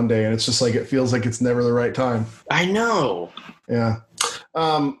take her one day, and it's just like, it feels like it's never the right time. I know. Yeah.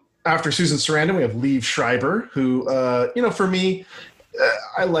 After Susan Sarandon, we have Liev Schreiber, who, for me,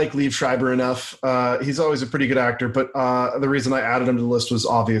 I like Liev Schreiber enough. He's always a pretty good actor, but the reason I added him to the list was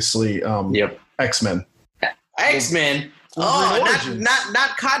obviously X-Men. X-Men?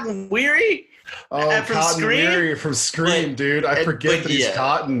 Not Cotton Weary? Oh, from Cotton Scream? Weary from Scream, dude. I forget that he's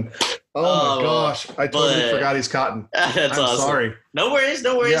Cotton. Oh my gosh. I totally forgot he's Cotton. That's I'm awesome. Sorry. No worries.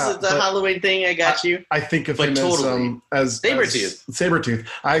 Yeah, it's a Halloween thing. I got you. I think of him as Sabretooth.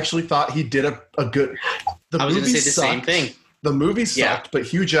 I actually thought he did a good... I was going to say the same thing. The movie sucked, but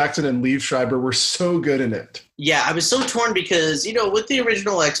Hugh Jackson and Liev Schreiber were so good in it. Yeah, I was so torn because, with the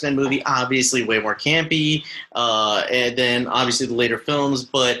original X-Men movie, obviously way more campy, and then obviously the later films,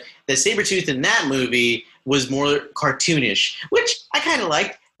 but the Sabretooth in that movie was more cartoonish, which I kind of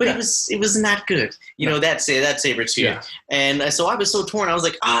liked, but it was not good. That Sabretooth. Yeah. And so I was so torn. I was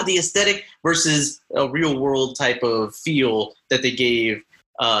like, the aesthetic versus a real world type of feel that they gave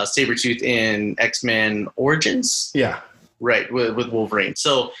Sabretooth in X-Men Origins. Yeah. Right, with Wolverine.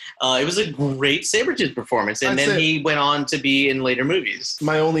 So it was a great Sabretooth performance, and then he went on to be in later movies.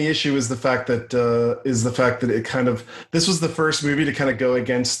 My only issue is the fact that it kind of, this was the first movie to kind of go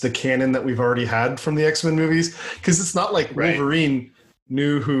against the canon that we've already had from the X-Men movies, because it's not like Wolverine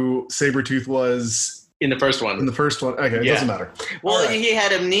knew who Sabretooth was in the first one. Okay, it doesn't matter. Well, he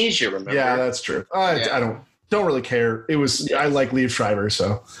had amnesia, remember? Yeah, that's true. I don't really care. It was I like Liev Schreiber,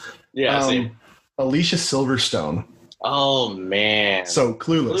 so same. Alicia Silverstone. Oh man! So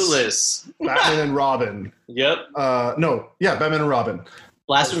Clueless, Batman and Robin. Yep. Batman and Robin.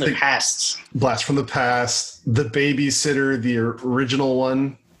 Blast from the Past. Blast from the Past. The Babysitter, the original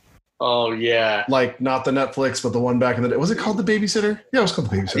one. Oh yeah. Like not the Netflix, but the one back in the day. Was it called The Babysitter? Yeah, it was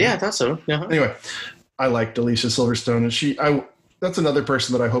called The Babysitter. Yeah, I thought so. Uh-huh. Anyway, I liked Alicia Silverstone, and that's another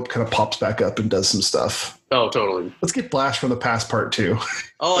person that I hope kind of pops back up and does some stuff. Oh, totally. Let's get Blast from the Past Part 2.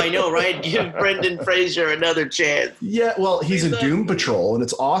 Oh, I know, right? Give Brendan Fraser another chance. Yeah, well, he's in Doom Patrol, and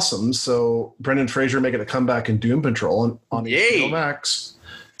it's awesome. So Brendan Fraser making a comeback in Doom Patrol on HBO Max.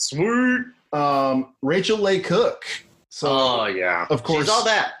 Sweet. Rachel Leigh Cook. So, of course,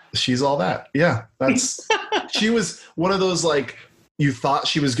 she's all that. Yeah, that's she was one of those, like, you thought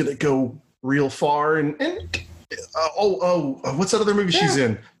she was gonna go real far, and what's that other movie she's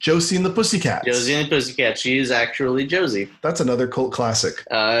in? Josie and the Pussycats. Josie and the Pussycats. She is actually Josie. That's another cult classic.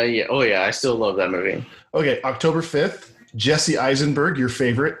 Yeah. Oh yeah, I still love that movie. Okay, October 5th, Jesse Eisenberg, your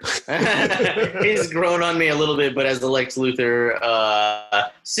favorite. He's grown on me a little bit, but as the Lex Luthor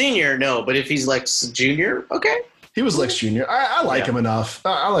senior, no. But if he's Lex Junior, okay. He was Lex Jr. I like him enough.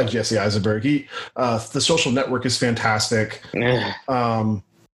 I like Jesse Eisenberg. The Social Network is fantastic.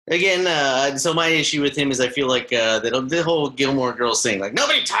 Again, so my issue with him is I feel like the whole Gilmore Girls thing, like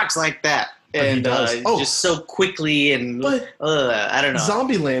nobody talks like that, and just so quickly, and I don't know.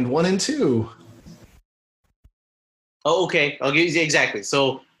 Zombieland 1 and 2. Oh, okay. I'll give you exactly.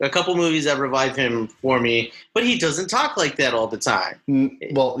 So a couple movies that revive him for me, but he doesn't talk like that all the time.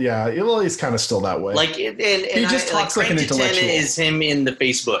 Well, yeah. Well, he's kind of still that way. Like, and he just talks like an intellectual. Is him in the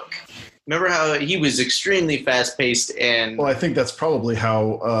Facebook. Remember how he was extremely fast-paced and... Well, I think that's probably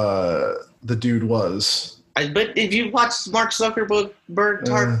how the dude was. But if you watch Mark Zuckerberg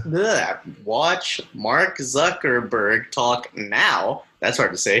talk now, that's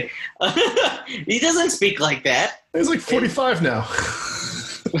hard to say. He doesn't speak like that. He's like 45 now.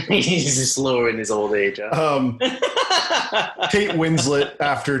 He's just slower in his old age. Huh? Kate Winslet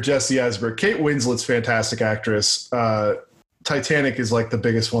after Jesse Eisenberg. Kate Winslet's fantastic actress. Titanic is like the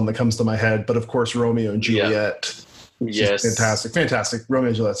biggest one that comes to my head, but of course Romeo and Juliet. Yes, fantastic. Romeo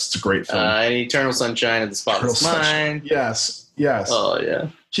and Juliet. It's a great film. And Eternal Sunshine of the Spotless Mind. Yes. Oh yeah,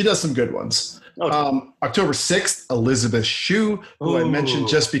 she does some good ones. October 6th, Elizabeth Shue, who I mentioned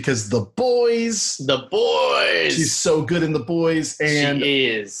just because The Boys. She's so good in The Boys, and she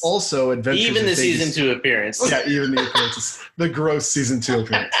is also Adventures. Even the season 2 appearance. Yeah, even the appearances. The gross season 2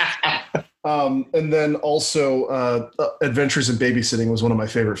 appearance. And then also Adventures in Babysitting was one of my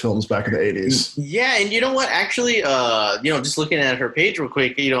favorite films back in the 80s. Yeah, and you know what? Actually, just looking at her page real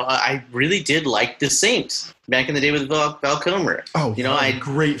quick, I really did like The Saint back in the day with Val Kilmer. Oh,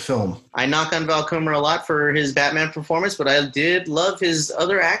 great film. I knock on Val Kilmer a lot for his Batman performance, but I did love his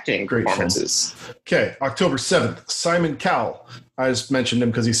other acting performances. Okay, October 7th, Simon Cowell. I just mentioned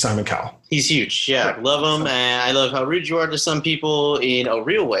him because he's Simon Cowell. He's huge. Yeah, love him. And I love how rude you are to some people in a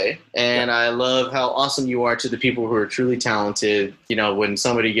real way. And I love how awesome you are to the people who are truly talented. When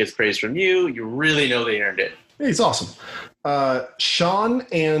somebody gets praise from you, you really know they earned it. He's awesome. Sean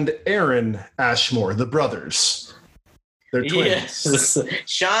and Aaron Ashmore, the brothers. They're twins. Yes.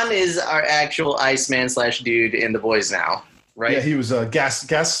 Sean is our actual Iceman / dude in The Boys now, right? Yeah, he was a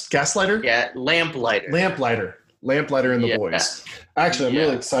gaslighter? Yeah, Lamplighter in The Boys. Actually, I'm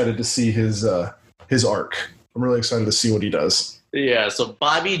really excited to see his arc. I'm really excited to see what he does. Yeah, so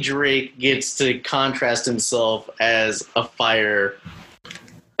Bobby Drake gets to contrast himself as a fire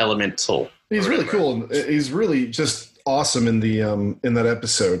elemental. He's really cool. He's really just awesome in the in that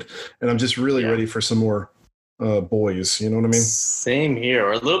episode, and I'm just really ready for some more boys. You know what I mean? Same here,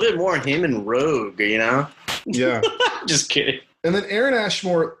 or a little bit more him and Rogue. Yeah. Just kidding. And then Aaron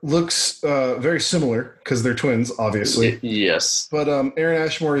Ashmore looks very similar because they're twins, obviously. Yes. But Aaron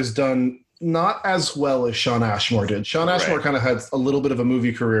Ashmore has done not as well as Sean Ashmore did. Sean Ashmore kind of had a little bit of a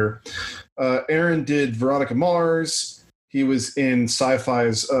movie career. Aaron did Veronica Mars. He was in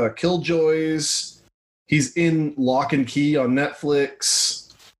Sci-Fi's Killjoys. He's in Lock and Key on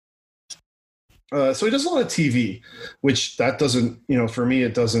Netflix. So he does a lot of TV, which that doesn't, for me,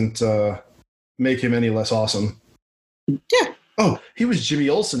 it doesn't make him any less awesome. Yeah. Oh, he was Jimmy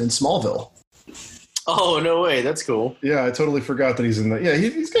Olsen in Smallville. Oh, no way. That's cool. Yeah, I totally forgot that he's in that. Yeah,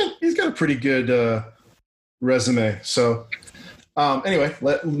 he's got a pretty good resume. So anyway,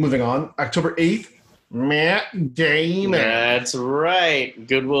 moving on. October 8th, Matt Damon. That's right.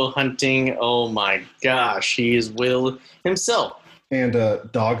 Good Will Hunting. Oh my gosh, he is Will himself. And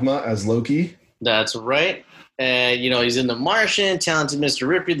Dogma as Loki. That's right. He's in The Martian, Talented Mr.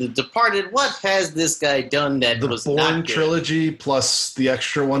 Ripley, The Departed. What has this guy done that was the not Bourne good? trilogy plus the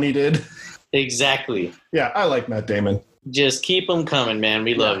extra one he did? Exactly. Yeah, I like Matt Damon. Just keep them coming, man.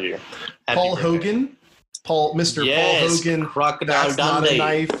 We love you. Happy Paul birthday. Hogan. Paul Hogan. Crocodile That's not Dundee. a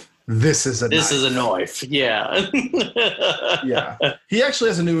knife. This is a knife. This is a knife. Yeah. Yeah. He actually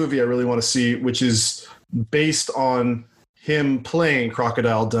has a new movie I really want to see, which is based on him playing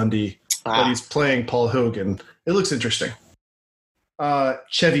Crocodile Dundee, but he's playing Paul Hogan. It looks interesting.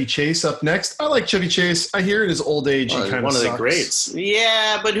 Chevy Chase up next. I like Chevy Chase. I hear in his old age he kind of one sucks. of the greats.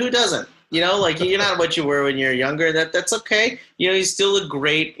 Yeah, but who doesn't? You're not what you were when you're younger. That's okay. He's still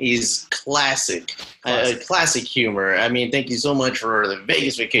he's classic. Classic humor. I mean, thank you so much for the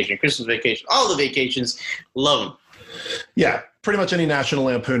Vegas vacation, Christmas vacation, all the vacations. Love him. Yeah, pretty much any National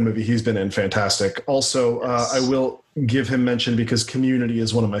Lampoon movie he's been in, fantastic. Also, I will give him mention because Community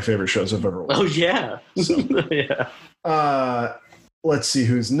is one of my favorite shows I've ever watched. Oh, yeah. So, yeah. Let's see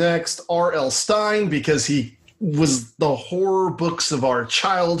who's next. R.L. Stine, because he was the horror books of our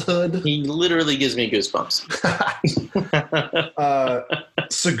childhood. He literally gives me goosebumps.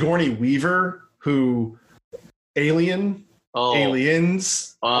 Sigourney Weaver, who Aliens,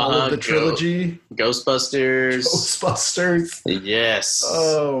 all of the trilogy. Ghostbusters. Yes.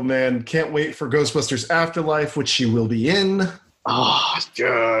 Oh, man. Can't wait for Ghostbusters Afterlife, which she will be in. Oh,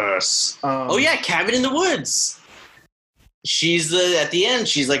 yes. Cabin in the Woods. She's at the end,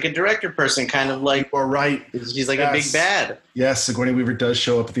 she's like a director person, kind of like. All right. She's like a big bad. Yes, Sigourney Weaver does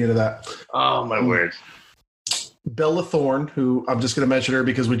show up at the end of that. Oh, my word. Bella Thorne, who I'm just going to mention her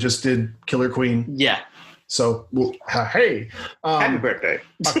because we just did Killer Queen. Yeah. So, hey. Happy birthday.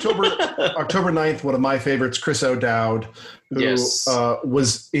 October 9th, one of my favorites, Chris O'Dowd, who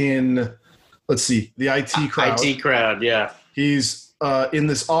was in, let's see, the IT Crowd. IT Crowd, yeah. He's in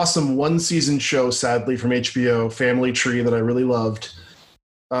this awesome one-season show, sadly, from HBO, Family Tree, that I really loved.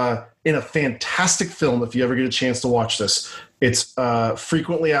 In a fantastic film, if you ever get a chance to watch this. It's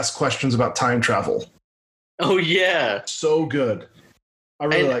Frequently Asked Questions About Time Travel. Oh, yeah. So good. I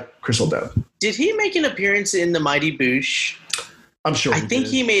really like Chris O'Dowd. Did he make an appearance in The Mighty Boosh? I'm sure I think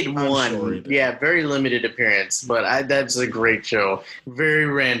he made one. Sure he yeah, very limited appearance, but that's a great show. Very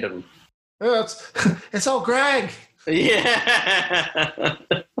random. It's all Greg. Yeah.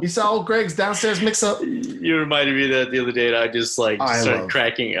 You saw old Greg's downstairs mix-up? You reminded me of that the other day, and I just started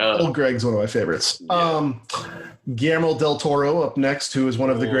cracking up. Old Greg's one of my favorites. Yeah. Guillermo del Toro up next, who is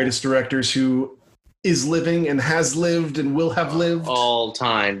one of the greatest directors who is living and has lived and will have lived. All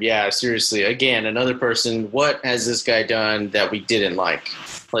time. Yeah, seriously. Again, another person. What has this guy done that we didn't like?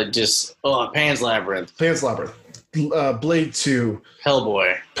 Pan's Labyrinth. Blade 2.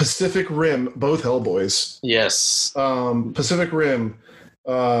 Hellboy. Pacific Rim. Both Hellboys. Yes. Pacific Rim.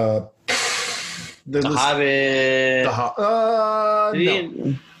 The Hobbit.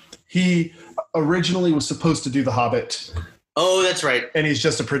 No. He originally was supposed to do The Hobbit. Oh, that's right. And he's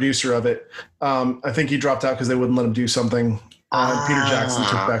just a producer of it. I think he dropped out because they wouldn't let him do something. Peter Jackson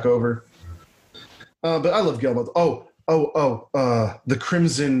took back over. But I love Guillermo. The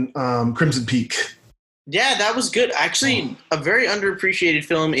Crimson Peak. Yeah, that was good. Actually, a very underappreciated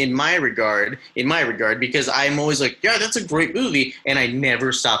film in my regard, because I'm always like, yeah, that's a great movie, and I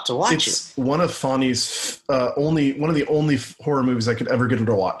never stopped to watch it. It's one of Fawny's one of the only horror movies I could ever get her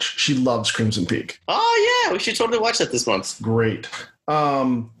to watch. She loves Crimson Peak. Oh yeah, we should totally watch that this month. Great.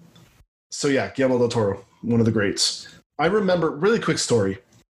 Guillermo del Toro, one of the greats. I remember, really quick story.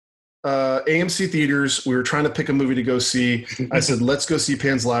 AMC theaters, we were trying to pick a movie to go see. I said, let's go see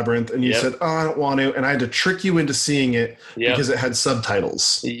Pan's Labyrinth. And you said, I don't want to. And I had to trick you into seeing it because it had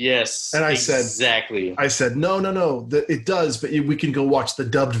subtitles. Yes. And I said, no, it does, but we can go watch the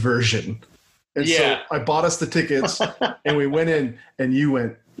dubbed version. And so I bought us the tickets and we went in and you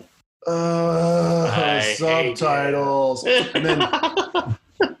went, subtitles. And then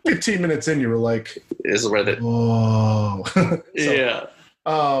 15 minutes in, you were like, it's worth it. Oh, yeah.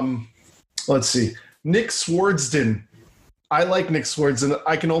 Let's see. Nick Swardson. I like Nick Swardson.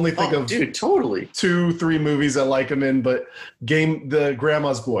 I can only think of 2-3 movies I like him in, but The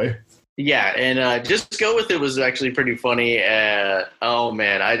Grandma's Boy. Yeah, and Just Go With It was actually pretty funny. Oh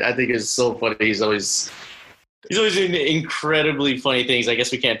man, I think it's so funny. He's always doing incredibly funny things. I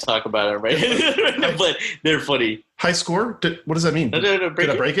guess we can't talk about it, right? But they're funny. High score? What does that mean? Did I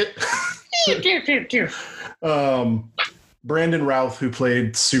break it? Brandon Routh, who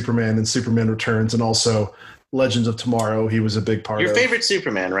played Superman in Superman Returns and also Legends of Tomorrow, he was a big part of. Your favorite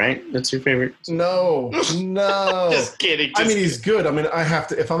Superman, right? That's your favorite? No. Just kidding. He's good. I mean, I have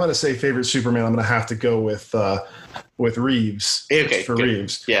to, if I'm going to say favorite Superman, I'm going to have to go with Reeves. Okay, for good.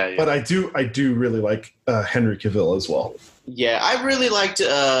 Reeves. Yeah. But I do really like Henry Cavill as well. Yeah, I really liked.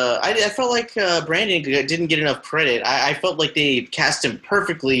 I felt like Brandon didn't get enough credit. I felt like they cast him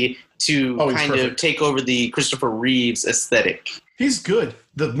perfectly to kind of take over the Christopher Reeves aesthetic. He's good.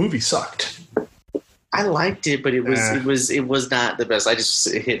 The movie sucked. I liked it, but it was not the best. I just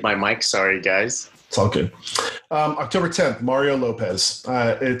hit my mic. Sorry, guys. It's all good. October 10th, Mario Lopez.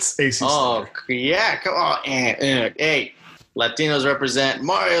 It's AC. Oh yeah, come on, hey. Latinos represent.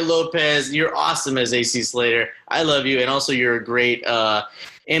 Mario Lopez, you're awesome as AC Slater. I love you, and also you're a great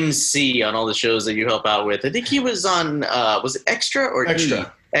MC on all the shows that you help out with. I think he was on. Was it Extra or Extra? E?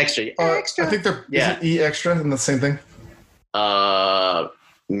 Extra. Extra. I think they're isn't E Extra in the same thing.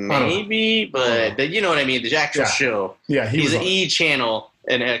 Maybe, but you know what I mean. The actual show. Yeah, he's an E channel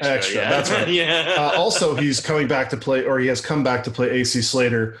and Extra. Yeah. That's right. Yeah. Also, he's coming back to play, or he has come back to play AC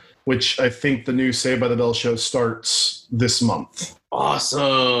Slater, which I think the new Saved by the Bell show starts this month. Awesome.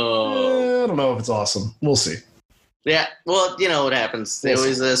 I don't know if it's awesome. We'll see. Yeah, well, you know what happens. They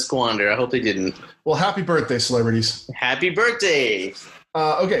always squander. I hope they didn't. Well, happy birthday, celebrities. Happy birthday.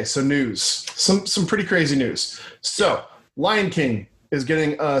 Okay, so news. Some pretty crazy news. So, Lion King is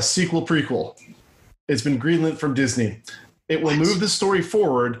getting a sequel prequel. It's been greenlit from Disney. It will move the story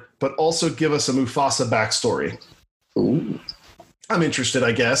forward, but also give us a Mufasa backstory. Ooh. I'm interested,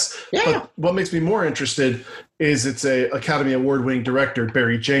 I guess. Yeah. But what makes me more interested is it's a Academy Award-winning director,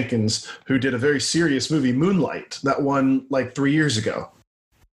 Barry Jenkins, who did a very serious movie, Moonlight, that won like 3 years ago.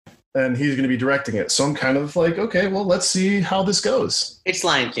 And he's going to be directing it. So I'm kind of like, okay, well, let's see how this goes. It's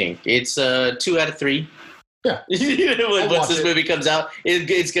Lion King. It's 2 out of 3. Yeah. Once this movie comes out,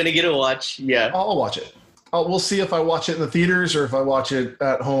 it's going to get a watch. Yeah. I'll watch it. We'll see if I watch it in the theaters or if I watch it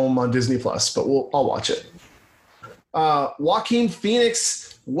at home on Disney+, but I'll watch it. Joaquin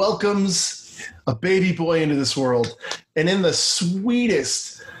Phoenix welcomes a baby boy into this world, and in the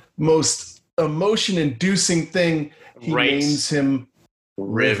sweetest, most emotion-inducing thing, he names him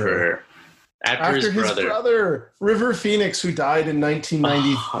River. After his brother, River Phoenix, who died in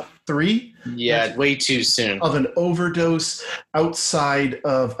 1993. Yeah, way too soon. Of an overdose outside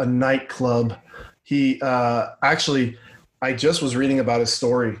of a nightclub. He actually, I just was reading about his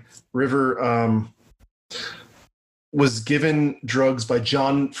story. River was given drugs by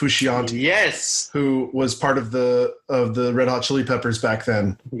John Frusciante. Yes, who was part of the Red Hot Chili Peppers back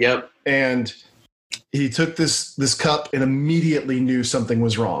then. Yep. And he took this cup and immediately knew something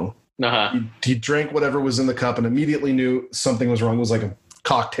was wrong. Uh-huh. He drank whatever was in the cup and immediately knew something was wrong. It was like a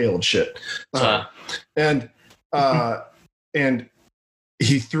cocktail of shit. Uh-huh. And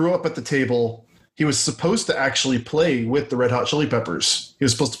he threw up at the table. He was supposed to actually play with the Red Hot Chili Peppers. He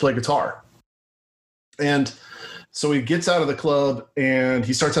was supposed to play guitar. And so he gets out of the club and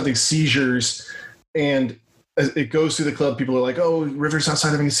he starts having seizures. And as it goes through the club, people are like, oh, River's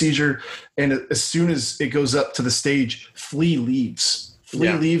outside having a seizure. And as soon as it goes up to the stage, Flea leaves.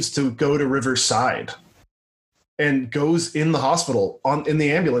 Flea leaves to go to River's side and goes in the hospital in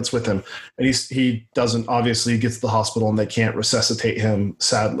the ambulance with him. And he doesn't, obviously gets to the hospital and they can't resuscitate him,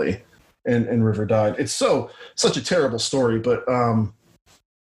 sadly. And River died. It's such a terrible story, but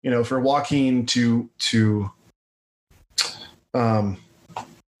for Joaquin to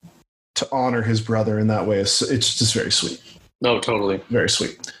honor his brother in that way, it's just very sweet. No, totally. Very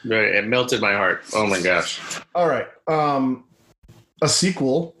sweet. It melted my heart. Oh my gosh. All right. A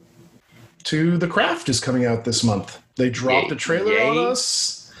sequel to The Craft is coming out this month. They dropped a trailer on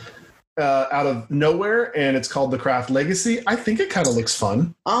us out of nowhere, and it's called The Craft Legacy. I think it kind of looks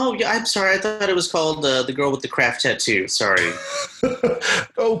fun. Oh, yeah. I'm sorry. I thought it was called The Girl with the Craft Tattoo. Sorry.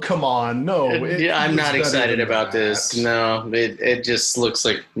 Oh, come on. No. I'm not excited about this. No, it just looks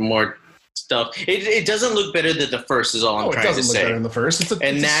like more stuff. It doesn't look better than the first is all I'm trying to say. It doesn't look better than the first.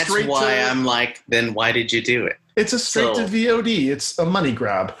 That's why I'm like, then why did you do it? It's a straight to VOD. It's a money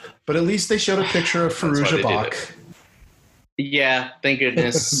grab. But at least they showed a picture of Farouja Bach. Yeah, thank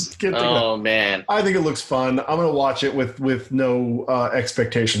goodness. Oh, man. I think it looks fun. I'm going to watch it with no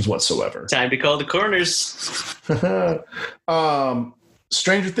expectations whatsoever. Time to call the corners.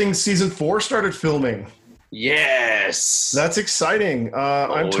 Stranger Things Season 4 started filming. Yes. That's exciting.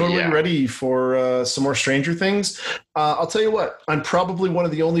 I'm totally ready for some more Stranger Things. I'll tell you what, I'm probably one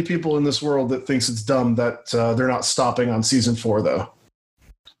of the only people in this world that thinks it's dumb that they're not stopping on Season 4, though.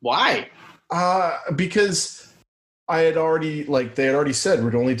 Why? Because they had already said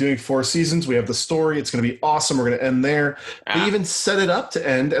we're only doing 4 seasons. We have the story. It's going to be awesome. We're going to end there. They even set it up to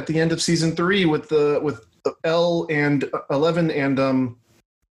end at the end of season 3 with Elle and 11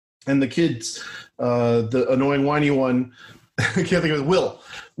 and the kids, the annoying whiny one. I can't think of it. Will,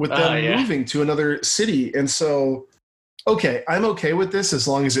 with them moving to another city, and so. Okay, I'm okay with this as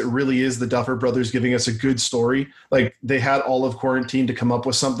long as it really is the Duffer Brothers giving us a good story. Like, they had all of quarantine to come up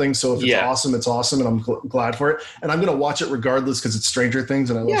with something, so if it's awesome, and I'm glad for it. And I'm going to watch it regardless because it's Stranger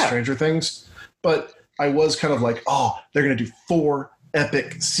Things, and I love Stranger Things. But I was kind of like, oh, they're going to do 4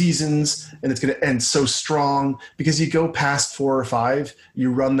 epic seasons, and it's going to end so strong. Because you go past 4 or 5,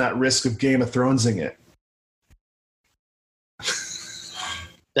 you run that risk of Game of Thronesing it.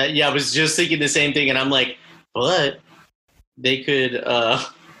 I was just thinking the same thing, and I'm like, but... They could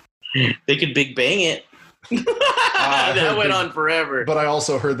Big Bang it. That went on forever. But I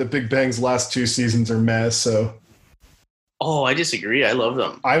also heard that Big Bang's last 2 seasons are mess, so. Oh, I disagree. I love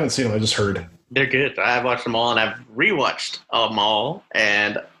them. I haven't seen them. I just heard. They're good. I've watched them all, and I've rewatched them all,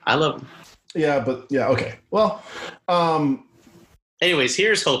 and I love them. Yeah, okay. Well, anyways,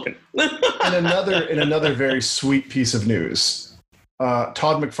 here's hoping. in another very sweet piece of news, Todd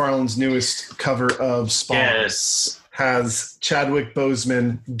McFarlane's newest cover of Spawn has Chadwick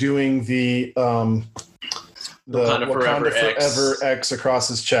Boseman doing the Wakanda Forever X across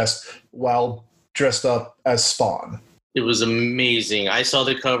his chest while dressed up as Spawn. It was amazing. I saw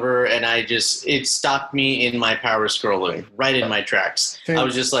the cover and it stopped me in my power scrolling, right in my tracks. I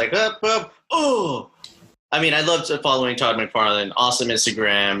was just like, oh. I mean, I loved following Todd McFarlane. Awesome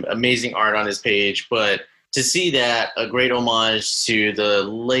Instagram, amazing art on his page. But to see that, a great homage to the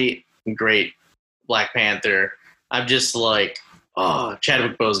late, great Black Panther, I'm just like, oh,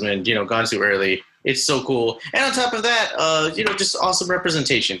 Chadwick Boseman, gone too early. It's so cool. And on top of that, just awesome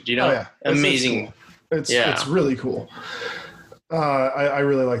representation, amazing. It's really cool. I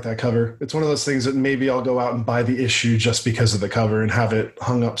really like that cover. It's one of those things that maybe I'll go out and buy the issue just because of the cover and have it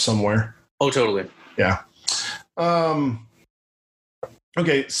hung up somewhere. Oh, totally. Yeah.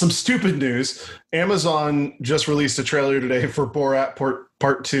 Okay, some stupid news. Amazon just released a trailer today for Borat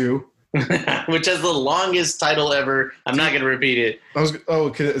Part 2. Which has the longest title ever. I'm not going to repeat it.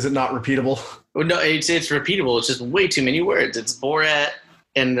 Is it not repeatable? No, it's repeatable. It's just way too many words. It's Borat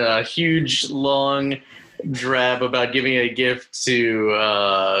and a huge, long drab about giving a gift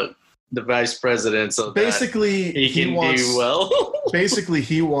to the vice president. So basically, he wants, do well. Basically,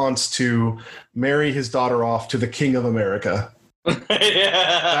 he wants to marry his daughter off to the King of America.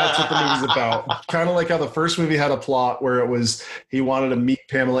 That's what the movie's about. Kind of like how the first movie had a plot where it was he wanted to meet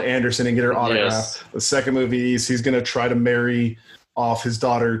Pamela Anderson and get her autograph. Yes. The second movie is he's going to try to marry off his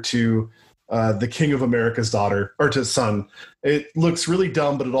daughter to the King of America's daughter, or to son. It looks really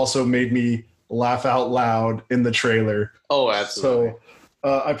dumb, but it also made me laugh out loud in the trailer. Oh, absolutely.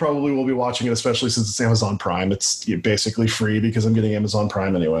 So I probably will be watching it, especially since it's Amazon Prime. It's basically free because I'm getting Amazon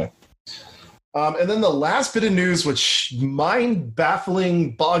Prime anyway. And then the last bit of news, which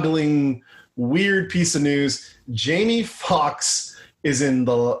mind-baffling, boggling, weird piece of news, Jamie Foxx is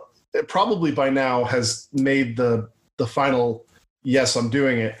probably by now has made the final, yes, I'm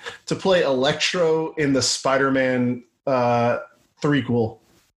doing it, to play Electro in the Spider-Man threequel.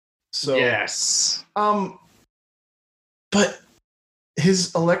 So, yes. But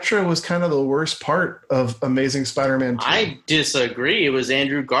his Electro was kind of the worst part of Amazing Spider-Man 2. I disagree. It was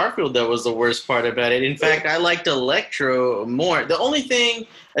Andrew Garfield that was the worst part about it. In fact, I liked Electro more. The only thing,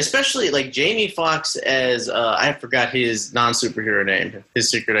 especially like Jamie Foxx as, I forgot his non-superhero name, his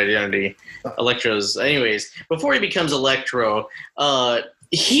secret identity, Electro's. Anyways, before he becomes Electro,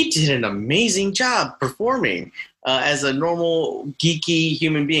 he did an amazing job performing as a normal, geeky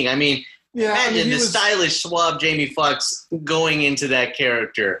human being. I mean, imagine the stylish, suave Jamie Foxx going into that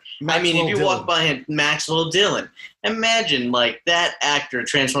character. If you walk by him, Maxwell Dillon. Imagine, like, that actor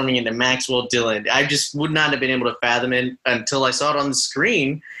transforming into Maxwell Dillon. I just would not have been able to fathom it until I saw it on the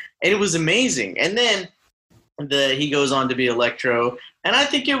screen, and it was amazing. And then he goes on to be Electro, and I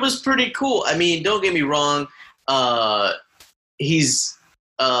think it was pretty cool. I mean, don't get me wrong. He's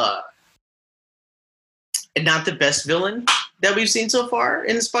not the best villain that we've seen so far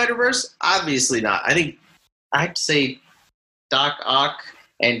in the Spider-Verse? Obviously not. I think I'd say Doc Ock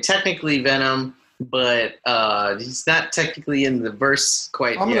and technically Venom, but he's not technically in the verse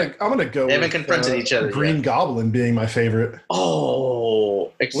quite yet. I'm gonna go. They haven't confronted each other. Green Goblin being my favorite.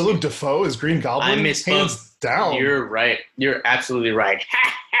 Oh, Willem Dafoe is Green Goblin. I misspoke. Hands down. You're right. You're absolutely right.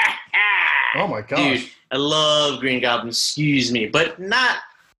 Oh my gosh, dude! I love Green Goblin. Excuse me, but not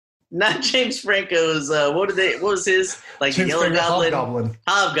Not James Franco's. What was his like? James The Yellow Franco Goblin. Hobgoblin.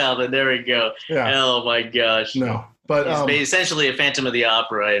 Hobgoblin. There we go. Yeah. Oh my gosh. No, but He's essentially a Phantom of the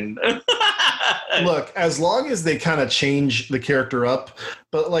Opera, and look, as long as they kind of change the character up,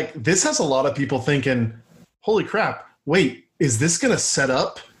 but like this has a lot of people thinking, "Holy crap! Wait, is this going to set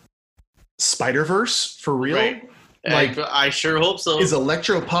up Spider-Verse for real?" Right. Like, I sure hope so. is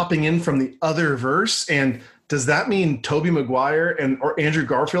Electro popping in from the other verse? And does that mean Tobey Maguire or Andrew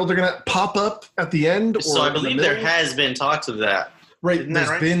Garfield are going to pop up at the end? Or So I believe there has been talks of that. Right.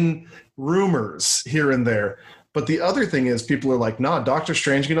 There's been rumors here and there. But the other thing is people are like, nah, Doctor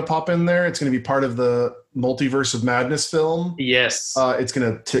Strange going to pop in there. It's going to be part of the Multiverse of Madness film. Yes. It's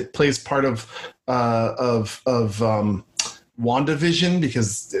going to play as part of WandaVision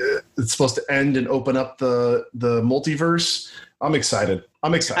because it's supposed to end and open up the multiverse. I'm excited. I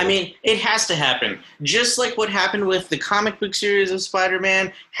mean, it has to happen. Just like what happened with the comic book series of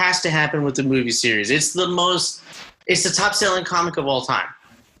Spider-Man has to happen with the movie series. It's the top selling comic of all time.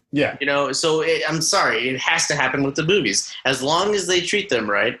 Yeah. So I'm sorry, it has to happen with the movies. As long as they treat them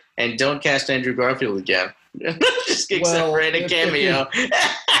right and don't cast Andrew Garfield again. Just except for in a cameo.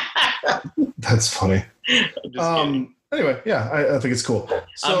 That's funny. Anyway, yeah, I think it's cool.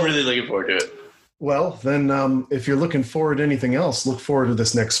 So, I'm really looking forward to it. Well, then if you're looking forward to anything else, look forward to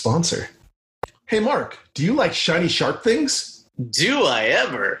this next sponsor. Hey, Mark, do you like shiny, sharp things? Do I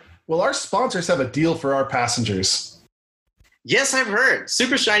ever? Well, our sponsors have a deal for our passengers. Yes, I've heard.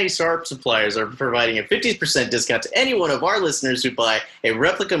 Super Shiny Sharp suppliers are providing a 50% discount to any one of our listeners who buy a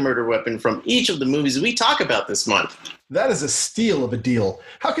replica murder weapon from each of the movies we talk about this month. That is a steal of a deal.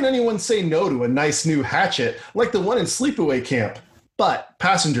 How can anyone say no to a nice new hatchet like the one in Sleepaway Camp? But,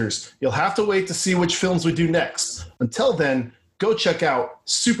 passengers, you'll have to wait to see which films we do next. Until then, go check out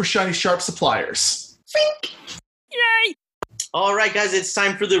Super Shiny Sharp suppliers. Fink! Yay! All right, guys, it's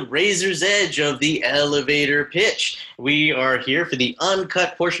time for the razor's edge of the elevator pitch. We are here for the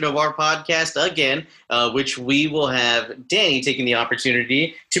uncut portion of our podcast again, which we will have Danny taking the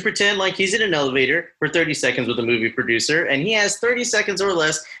opportunity to pretend like he's in an elevator for 30 seconds with a movie producer, and he has 30 seconds or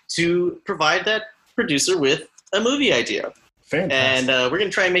less to provide that producer with a movie idea. Fantastic. And we're going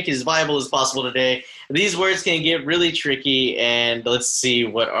to try and make it as viable as possible today. These words can get really tricky, and let's see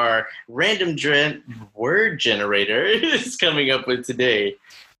what our random word generator is coming up with today.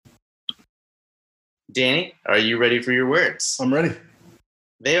 Danny, are you ready for your words? I'm ready.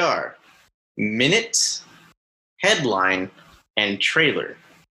 They are minute, headline, and trailer.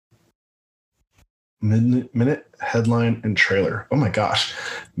 Minute, headline, and trailer. Oh my gosh.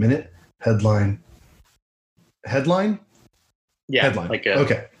 Minute, headline. Headline? Yeah, headline. Like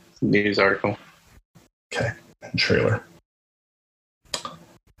a news article. Okay, and trailer.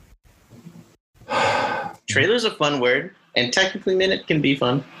 Trailer's a fun word, and technically minute can be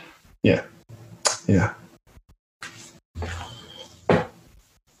fun. Yeah.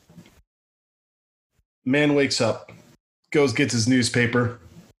 Man wakes up, gets his newspaper.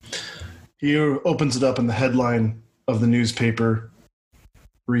 He opens it up, and the headline of the newspaper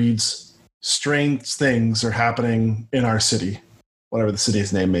reads, "Strange things are happening in our city," whatever the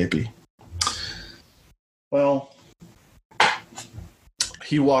city's name may be. Well,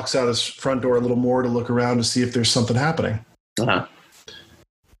 he walks out his front door a little more to look around to see if there's something happening. Uh-huh.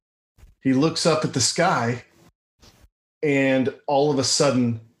 He looks up at the sky, and all of a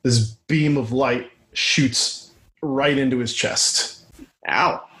sudden, this beam of light shoots right into his chest.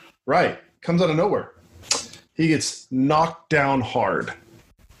 Ow. Right. Comes out of nowhere. He gets knocked down hard.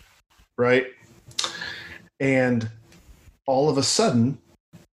 Right? And all of a sudden,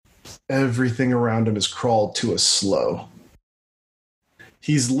 everything around him is crawled to a slow.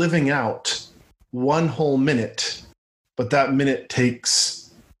 He's living out one whole minute, but that minute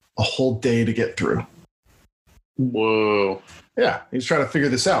takes a whole day to get through. Whoa. Yeah, he's trying to figure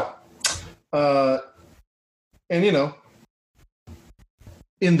this out. And,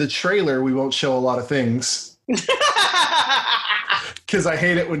 in the trailer, we won't show a lot of things. Because I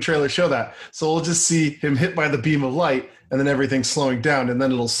hate it when trailers show that. So we'll just see him hit by the beam of light, and then everything's slowing down, and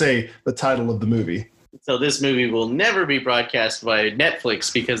then it'll say the title of the movie. So this movie will never be broadcast by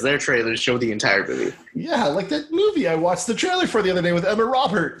Netflix because their trailers show the entire movie. Yeah, like that movie I watched the trailer for the other day with Emma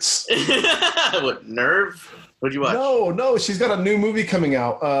Roberts. What, Nerve? What'd you watch? No, she's got a new movie coming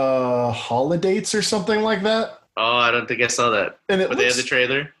out, Holidates or something like that. Oh, I don't think I saw that. And they had the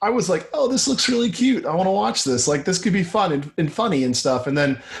trailer? I was like, oh, this looks really cute. I want to watch this. Like, this could be fun and funny and stuff. And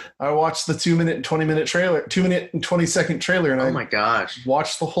then I watched the 2-minute and 20-minute trailer, 2-minute and 20-second trailer, and my gosh,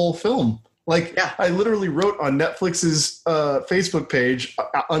 watched the whole film. Like, yeah. I literally wrote on Netflix's Facebook page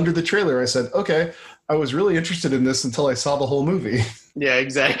under the trailer, I said, okay, I was really interested in this until I saw the whole movie. Yeah,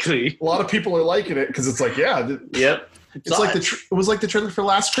 exactly. A lot of people are liking it because it's like, yeah. Yep. It's like it was like the trailer for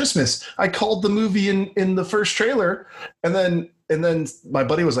Last Christmas. I called the movie in the first trailer, and then my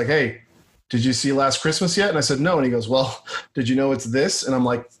buddy was like, "Hey, did you see Last Christmas yet?" And I said, "No." And he goes, "Well, did you know it's this?" And I'm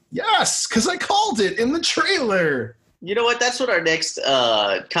like, "Yes, because I called it in the trailer." You know what? That's what our next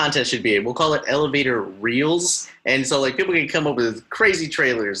contest should be. We'll call it Elevator Reels. And so, like, people can come up with crazy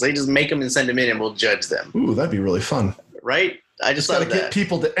trailers. They just make them and send them in, and we'll judge them. Ooh, that'd be really fun. Right? I just got to thought that. get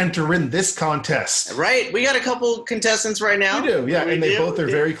people to enter in this contest. Right? We got a couple contestants right now. We do, yeah, and they both are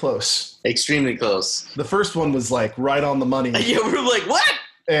very close. Extremely close. The first one was like right on the money. Yeah, we're like, what?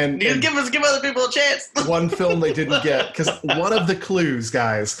 And give other people a chance. One film they didn't get because one of the clues,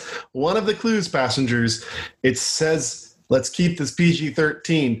 passengers, it says let's keep this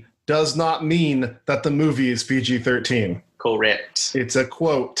PG-13 does not mean that the movie is PG-13. Correct. It's a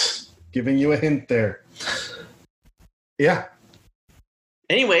quote, giving you a hint there. Yeah.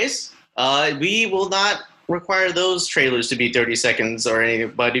 Anyways, we will not require those trailers to be 30 seconds or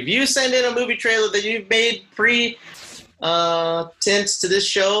anything. But if you send in a movie trailer that you've made tense to this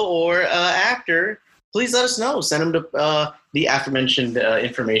show or after, please let us know. Send them to the aforementioned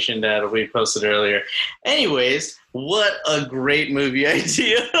information that we posted earlier. Anyways, what a great movie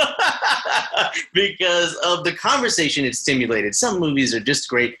idea because of the conversation it stimulated. Some movies are just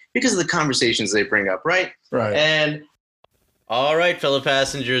great because of the conversations they bring up, right? Right. And all right, fellow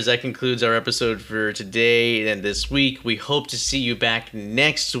passengers, that concludes our episode for today and this week. We hope to see you back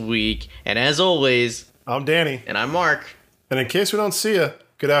next week. And as always, I'm Danny. And I'm Mark. And in case we don't see you,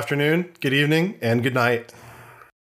 good afternoon, good evening, and good night.